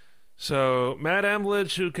 So Matt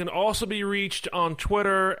Emledge, who can also be reached on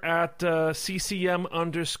Twitter at CCM_Yamato.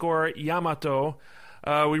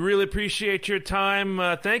 We really appreciate your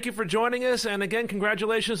time. Thank you for joining us. And again,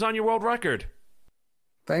 congratulations on your world record.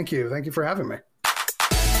 Thank you. Thank you for having me.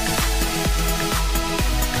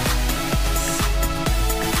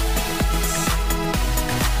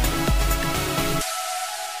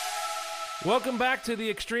 Welcome back to the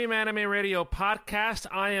Extreme Anime Radio podcast.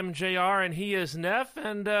 I am JR and he is Neff,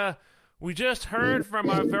 and we just heard from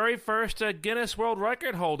our very first Guinness World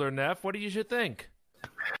Record holder, Neff. What did you think?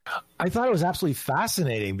 I thought it was absolutely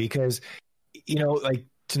fascinating because, you know, like,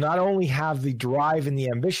 to not only have the drive and the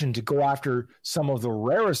ambition to go after some of the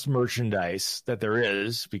rarest merchandise that there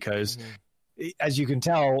is, because as you can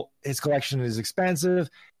tell, his collection is expansive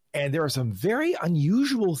and there are some very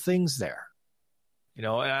unusual things there. You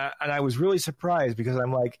know, and I was really surprised because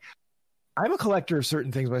I'm like, I'm a collector of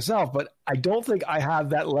certain things myself, but I don't think I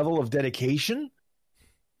have that level of dedication.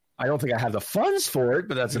 I don't think I have the funds for it,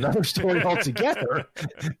 but that's another story altogether.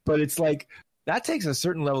 But it's like, that takes a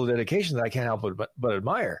certain level of dedication that I can't help but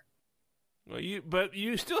admire. Well,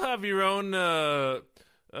 you still have your own,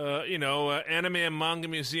 anime and manga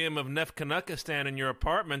museum of Neff Kanukistan in your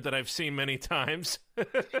apartment that I've seen many times.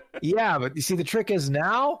 Yeah, but you see, the trick is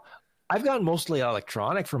now I've gotten mostly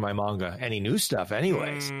electronic for my manga, any new stuff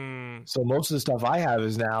anyways. So most of the stuff I have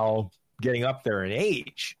is now getting up there in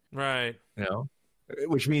age. Right. You know,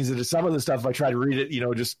 which means that some of the stuff, if I try to read it, you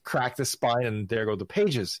know, just crack the spine and there go the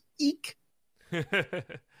pages. Eek. But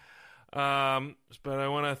I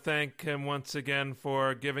want to thank him once again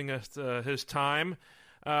for giving us his time,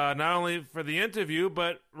 not only for the interview,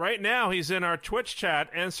 but right now he's in our Twitch chat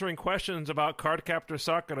answering questions about Cardcaptor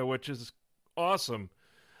Sakura, which is awesome.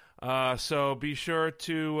 So be sure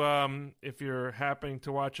to, if you're happening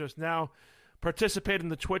to watch us now, participate in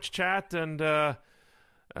the Twitch chat, and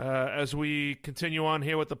as we continue on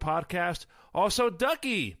here with the podcast. Also,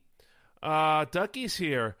 Ducky. Ducky's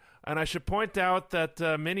here. And I should point out that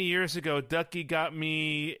many years ago, Ducky got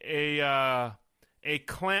me a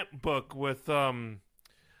Clamp book with the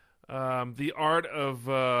art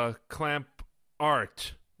of Clamp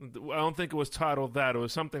art. I don't think it was titled that. It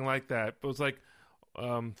was something like that. It was like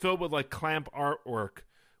filled with like Clamp artwork,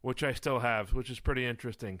 which I still have, which is pretty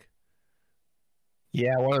interesting.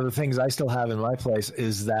 Yeah, one of the things I still have in my place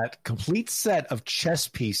is that complete set of chess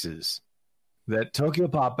pieces that Tokyo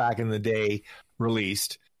Pop back in the day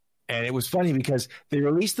released. And it was funny because they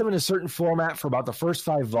released them in a certain format for about the first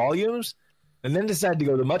 5 volumes and then decided to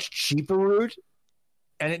go the much cheaper route.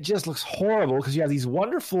 And it just looks horrible because you have these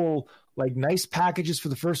wonderful, like, nice packages for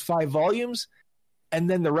the first 5 volumes. And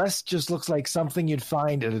then the rest just looks like something you'd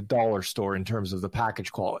find at a dollar store in terms of the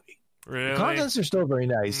package quality. Really? The contents are still very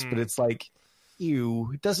nice, but it's like,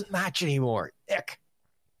 ew, it doesn't match anymore. Ick.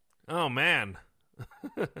 Oh, man.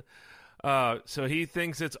 So he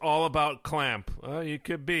thinks it's all about Clamp. You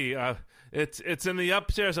could be. It's in the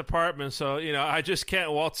upstairs apartment, so, I just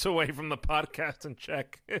can't waltz away from the podcast and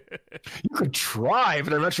check. You could try,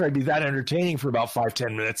 but I'm not sure I'd be that entertaining for about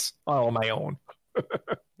 5-10 minutes on my own.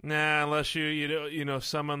 Nah, unless you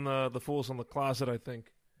summon the fools in the closet, I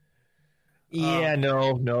think. Yeah,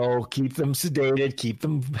 no. Keep them sedated, keep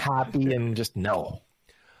them happy, and just no.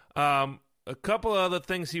 A couple of other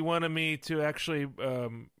things he wanted me to actually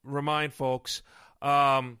remind folks.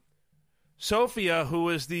 Sophia, who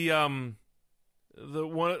is the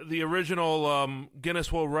original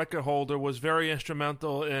Guinness World Record holder, was very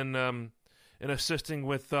instrumental in assisting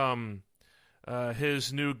with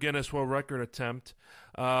his new Guinness World Record attempt.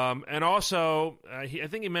 And also, I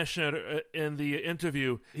think he mentioned it in the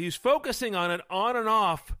interview, he's focusing on it on and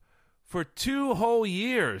off for 2 whole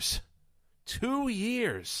years. 2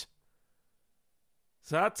 years.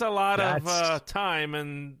 So that's a lot of time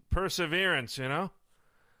and perseverance,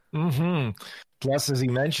 Mm-hmm. Plus, as he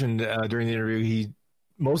mentioned during the interview, he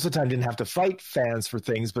most of the time didn't have to fight fans for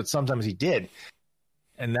things, but sometimes he did.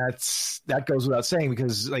 And that goes without saying,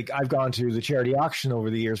 because I've gone to the charity auction over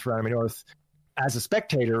the years for Anime North as a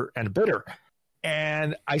spectator and a bidder.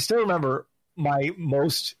 And I still remember my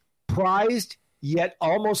most prized yet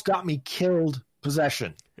almost got me killed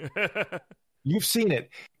possession. You've seen it.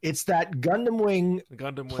 It's that Gundam Wing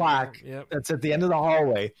plaque that's at the end of the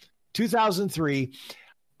hallway. 2003.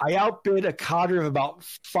 I outbid a cadre of about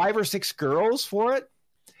 5 or 6 girls for it.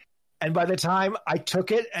 And by the time I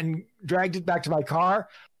took it and dragged it back to my car,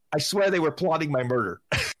 I swear they were plotting my murder.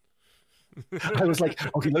 I was like,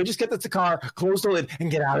 okay, let me just get this to the car, close the lid, and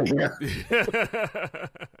get out of here.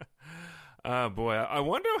 Oh, boy. I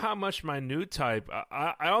wonder how much my new type...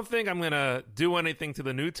 I don't think I'm going to do anything to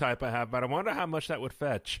the new type I have, but I wonder how much that would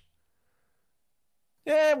fetch.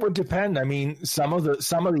 Yeah, it would depend. I mean, some of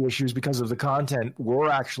the issues, because of the content, were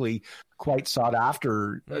actually quite sought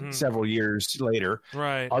after several years later.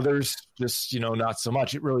 Right. Others just, not so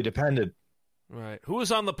much. It really depended. Right. Who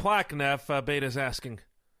was on the plaque, Neff? Beta's asking.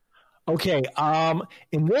 Okay.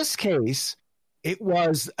 In this case, it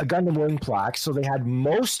was a Gundam Wing plaque, so they had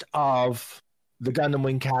most of the Gundam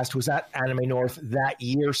Wing cast was at Anime North that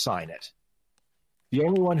year sign it. The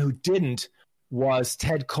only one who didn't was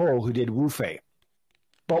Ted Cole, who did Wu Fei.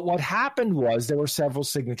 But what happened was there were several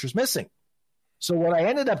signatures missing. So what I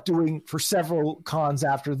ended up doing for several cons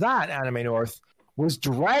after that, Anime North, was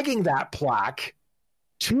dragging that plaque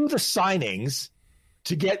to the signings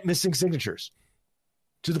to get missing signatures.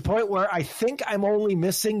 To the point where I think I'm only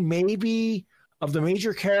missing maybe, of the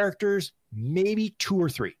major characters, maybe 2 or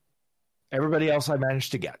 3. Everybody else I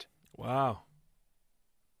managed to get. Wow.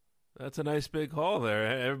 That's a nice big haul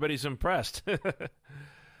there. Everybody's impressed.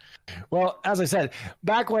 Well, as I said,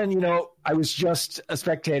 back when, I was just a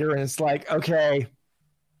spectator, and it's like, okay,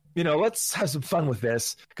 let's have some fun with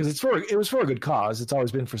this, because it was for a good cause. It's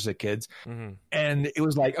always been for sick kids. Mm-hmm. And it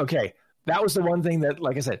was like, okay, that was the one thing that,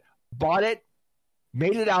 like I said, bought it,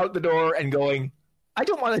 made it out the door, and going, I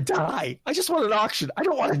don't want to die. I just want an auction. I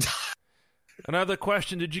don't want to die. Another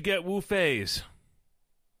question, did you get Wu Fei's?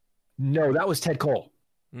 No, that was Ted Cole.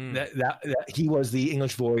 That he was the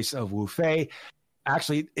English voice of Wu Fei.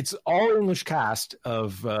 Actually, it's all English cast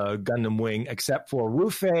of Gundam Wing except for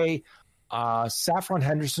Wu Fei. Saffron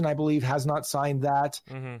Henderson, I believe, has not signed that.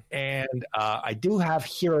 Mm-hmm. And I do have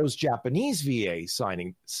Heroes Japanese VA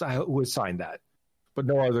who has signed that. But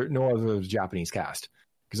no other Japanese cast.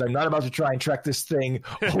 Because I'm not about to try and track this thing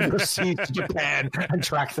overseas to Japan and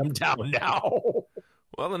track them down now.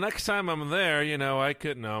 Well, the next time I'm there, I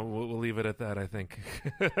could... No, we'll leave it at that, I think.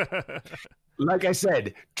 Like I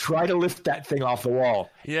said, try to lift that thing off the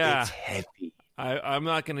wall. Yeah. It's heavy. I'm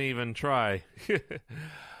not going to even try.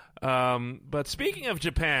 But speaking of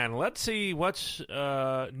Japan, let's see what's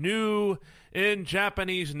new in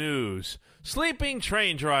Japanese news. Sleeping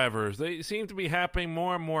train drivers. They seem to be happening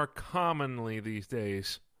more and more commonly these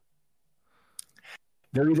days.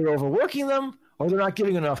 They're either overworking them or they're not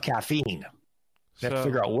giving enough caffeine. They have to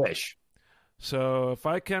figure out which. So if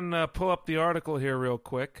I can pull up the article here real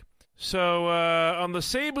quick. So on the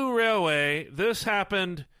Seibu Railway, this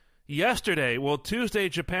happened yesterday. Well, Tuesday,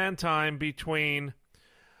 Japan time, between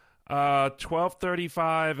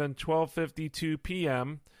 12:35 and 12:52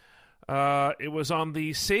 p.m. It was on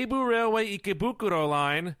the Seibu Railway Ikebukuro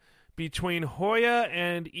line between Hoya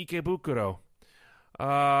and Ikebukuro.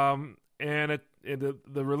 And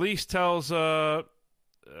the release tells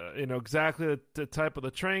exactly the type of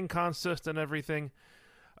the train consist and everything.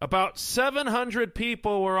 About 700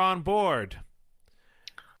 people were on board.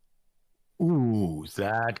 Ooh,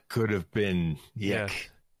 that could have been yuck. Yes.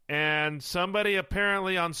 And somebody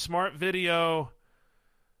apparently on smart video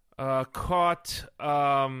caught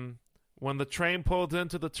when the train pulled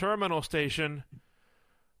into the terminal station,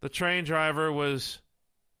 the train driver was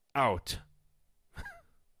out.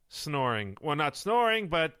 Snoring. Well, not snoring,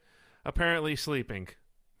 but apparently sleeping.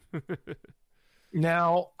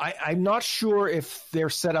 Now, I'm not sure if they're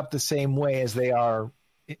set up the same way as they are,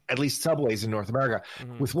 at least subways in North America,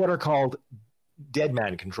 with what are called dead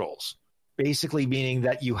man controls. Basically meaning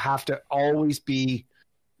that you have to always be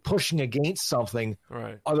pushing against something,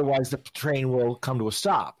 Right. Otherwise the train will come to a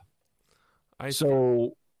stop.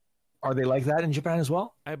 So are they like that in Japan as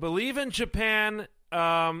well? I believe in Japan,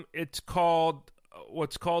 it's called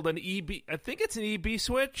what's called an EB. I think it's an EB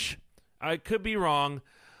switch. I could be wrong,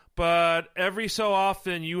 but every so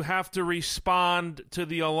often you have to respond to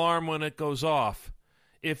the alarm when it goes off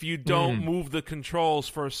if you don't move the controls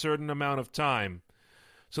for a certain amount of time.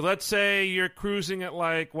 So let's say you're cruising at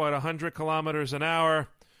 100 kilometers an hour,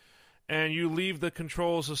 and you leave the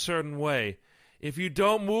controls a certain way. If you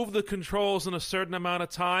don't move the controls in a certain amount of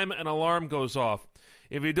time, an alarm goes off.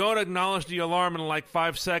 If you don't acknowledge the alarm in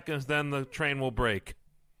 5 seconds, then the train will break.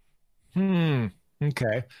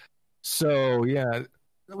 Okay. So, yeah.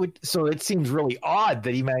 So it seems really odd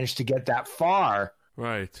that he managed to get that far.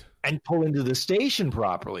 Right. And pull into the station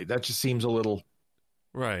properly. That just seems a little...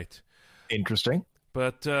 Right. Interesting.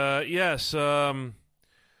 But, yes, there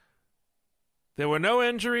were no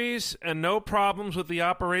injuries and no problems with the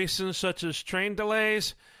operations, such as train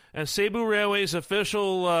delays, and Seibu Railway's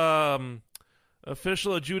official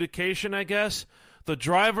adjudication, I guess. The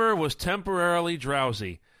driver was temporarily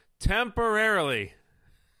drowsy. Temporarily.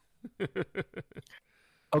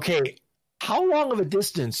 Okay, how long of a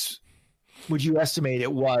distance would you estimate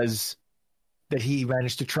it was that he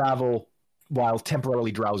managed to travel while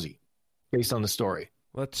temporarily drowsy, based on the story?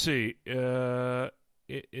 Let's see. It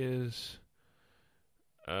is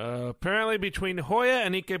apparently between Hoya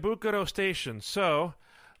and Ikebukuro stations. So,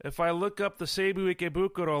 if I look up the Seibu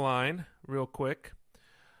Ikebukuro line real quick,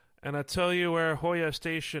 and I tell you where Hoya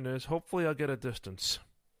station is, hopefully I'll get a distance.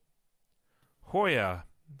 Hoya.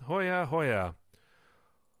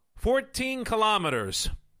 14 kilometers.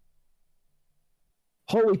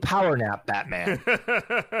 Holy power nap, Batman.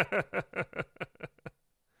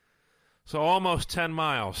 So almost 10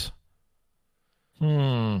 miles.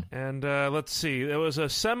 And let's see. There was a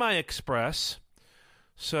semi-express.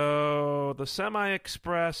 So the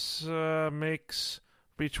semi-express makes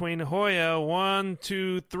between Hoya 1,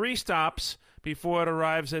 2, 3 stops before it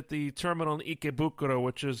arrives at the terminal in Ikebukuro,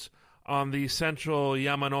 which is on the central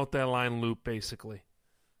Yamanote line loop, basically.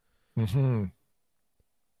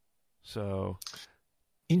 So...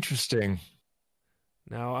 Interesting.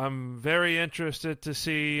 Now, I'm very interested to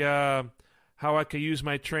see how I could use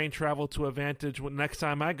my train travel to advantage next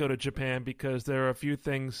time I go to Japan, because there are a few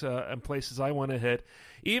things and places I want to hit.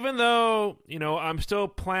 Even though, I'm still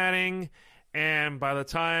planning, and by the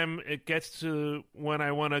time it gets to when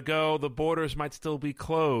I want to go, the borders might still be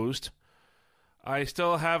closed. I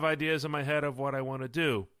still have ideas in my head of what I want to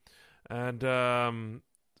do. And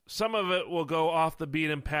some of it will go off the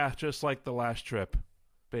beaten path, just like the last trip.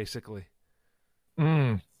 Basically. Yeah.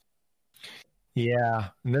 And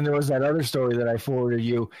then there was that other story that I forwarded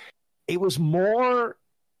you. It was more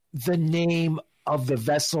the name of the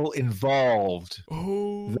vessel involved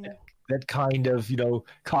that kind of,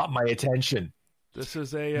 caught my attention. This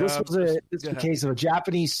was the case of a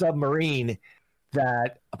Japanese submarine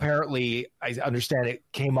that apparently, I understand, it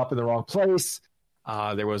came up in the wrong place.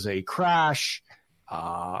 There was a crash,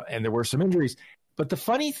 and there were some injuries. But the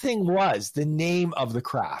funny thing was the name of the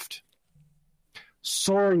craft,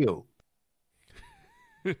 Soryu,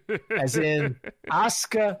 as in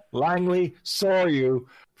Asuka Langley Soryu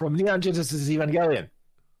from Neon Genesis Evangelion.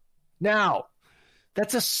 Now,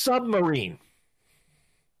 that's a submarine.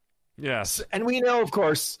 Yes. And we know, of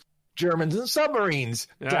course, Germans and submarines.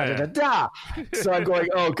 So I'm going,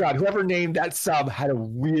 oh, God, whoever named that sub had a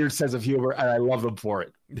weird sense of humor, and I love them for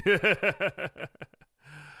it.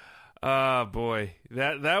 Boy,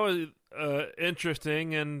 that was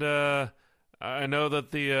interesting, and I know that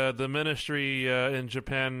the ministry in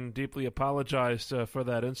Japan deeply apologized for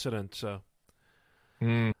that incident. So,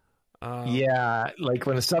 yeah, like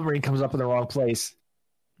when a submarine comes up in the wrong place,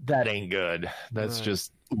 that ain't good. That's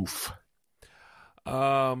just oof.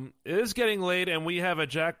 It is getting late, and we have a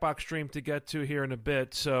Jackbox stream to get to here in a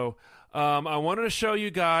bit. So, I wanted to show you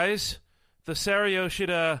guys the Sarah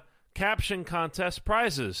Yoshida caption contest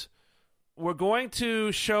prizes. We're going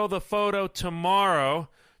to show the photo tomorrow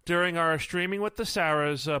during our Streaming with the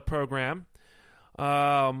Sarahs program.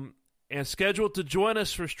 And scheduled to join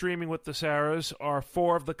us for Streaming with the Saras are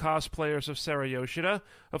 4 of the cosplayers of Sarah Yoshida.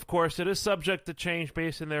 Of course, it is subject to change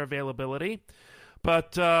based on their availability.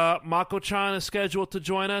 But Mako-chan is scheduled to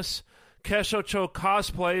join us. Kesho Cho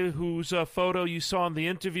Cosplay, whose photo you saw in the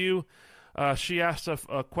interview, she asked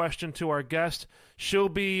a question to our guest. She'll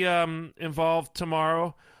be involved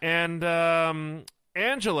tomorrow. And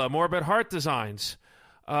Angela, Morbid Heart Designs,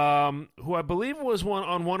 who I believe was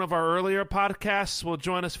on one of our earlier podcasts, will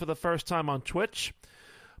join us for the first time on Twitch.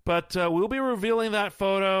 But we'll be revealing that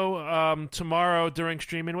photo tomorrow during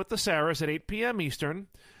Streaming with the Saras at 8 p.m. Eastern.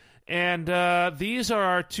 And these are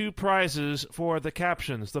our 2 prizes for the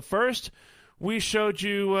captions. The first we showed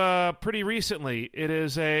you pretty recently. It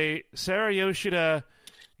is a Sarah Yoshida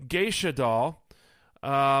geisha doll,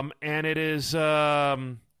 and it is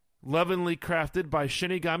lovingly crafted by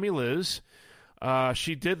Shinigami Liz.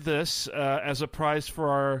 She did this as a prize for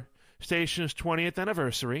our station's 20th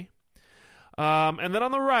anniversary. And then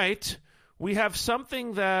on the right, we have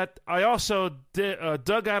something that I also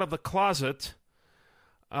dug out of the closet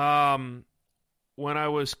when I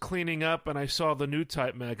was cleaning up and I saw the New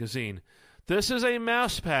Type magazine. This is a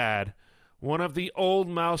mouse pad, one of the old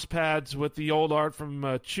mouse pads with the old art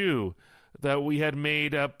from Chew that we had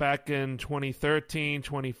made up back in 2013,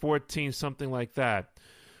 2014, something like that.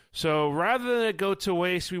 So rather than it go to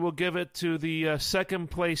waste, we will give it to the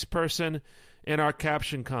second place person in our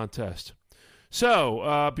caption contest.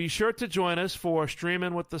 So be sure to join us for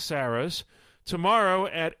Streaming with the Saras tomorrow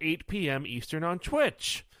at 8 p.m. Eastern on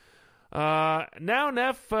Twitch. Now,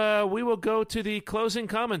 Neff, we will go to the closing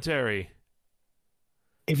commentary.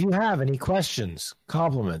 If you have any questions,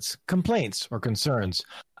 compliments, complaints, or concerns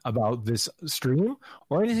about this stream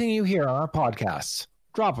or anything you hear on our podcasts,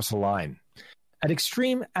 drop us a line at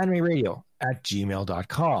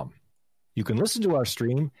extremeanimeradio@gmail.com. You can listen to our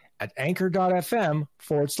stream at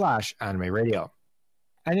anchor.fm/anime radio.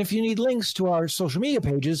 And if you need links to our social media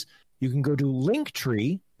pages, you can go to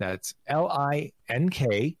Linktree, that's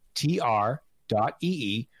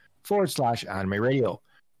linktr.ee/anime radio,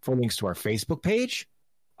 for links to our Facebook page,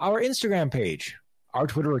 our Instagram page, our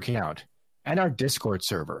Twitter account, and our Discord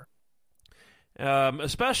server.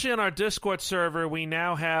 Especially on our Discord server, we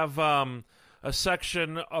now have a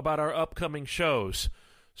section about our upcoming shows.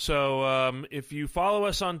 So if you follow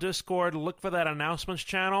us on Discord, look for that announcements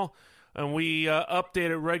channel, and we update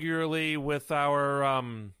it regularly with our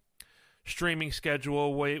streaming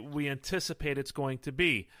schedule. We anticipate it's going to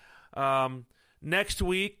be. Next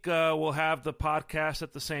week, we'll have the podcast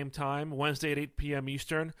at the same time, Wednesday at 8 p.m.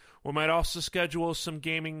 Eastern. We might also schedule some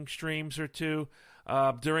gaming streams or two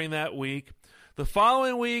during that week. The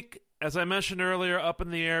following week, as I mentioned earlier, up in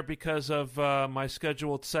the air because of my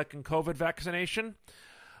scheduled second COVID vaccination.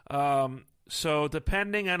 So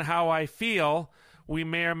depending on how I feel, we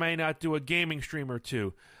may or may not do a gaming stream or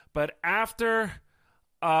two. But after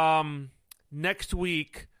next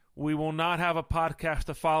week, we will not have a podcast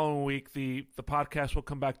the following week. The podcast will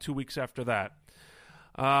come back 2 weeks after that.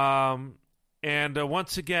 And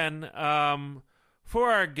once again,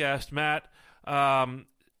 for our guest, Matt,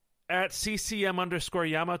 at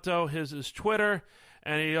CCM_Yamato, his Twitter,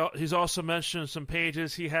 and he's also mentioned some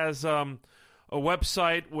pages. He has a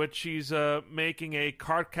website which he's making a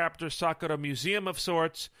Cardcaptor Sakura museum of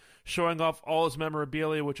sorts, showing off all his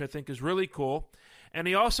memorabilia, which I think is really cool. And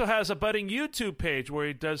he also has a budding YouTube page where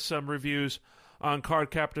he does some reviews on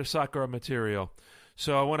Cardcaptor Sakura material.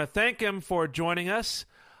 So I want to thank him for joining us.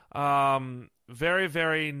 Very,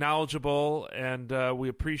 very knowledgeable, and we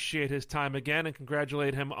appreciate his time again and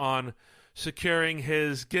congratulate him on securing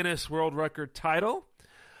his Guinness World Record title.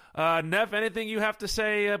 Nev, anything you have to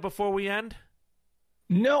say before we end?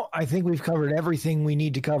 No, I think we've covered everything we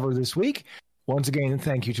need to cover this week. Once again,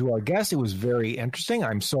 thank you to our guest. It was very interesting.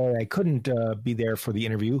 I'm sorry I couldn't be there for the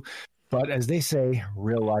interview, but as they say,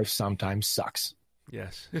 real life sometimes sucks.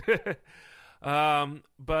 Yes.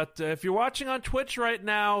 But if you're watching on Twitch right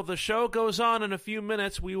now, the show goes on in a few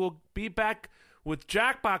minutes. We will be back with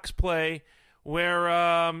Jackbox Play,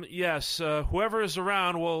 where, whoever is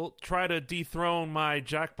around will try to dethrone my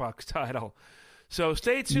Jackbox title. So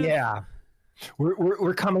stay tuned. Yeah,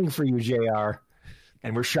 we're coming for you, JR.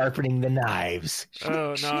 And we're sharpening the knives.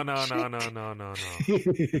 Oh, no.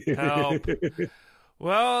 Help.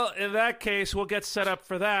 Well, in that case, we'll get set up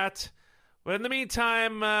for that. But in the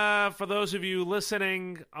meantime, for those of you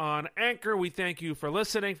listening on Anchor, we thank you for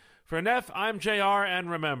listening. For Neff, I'm JR, and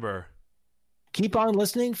remember, keep on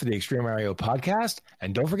listening for the Extreme Mario podcast,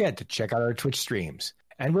 and don't forget to check out our Twitch streams.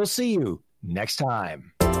 And we'll see you next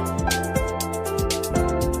time.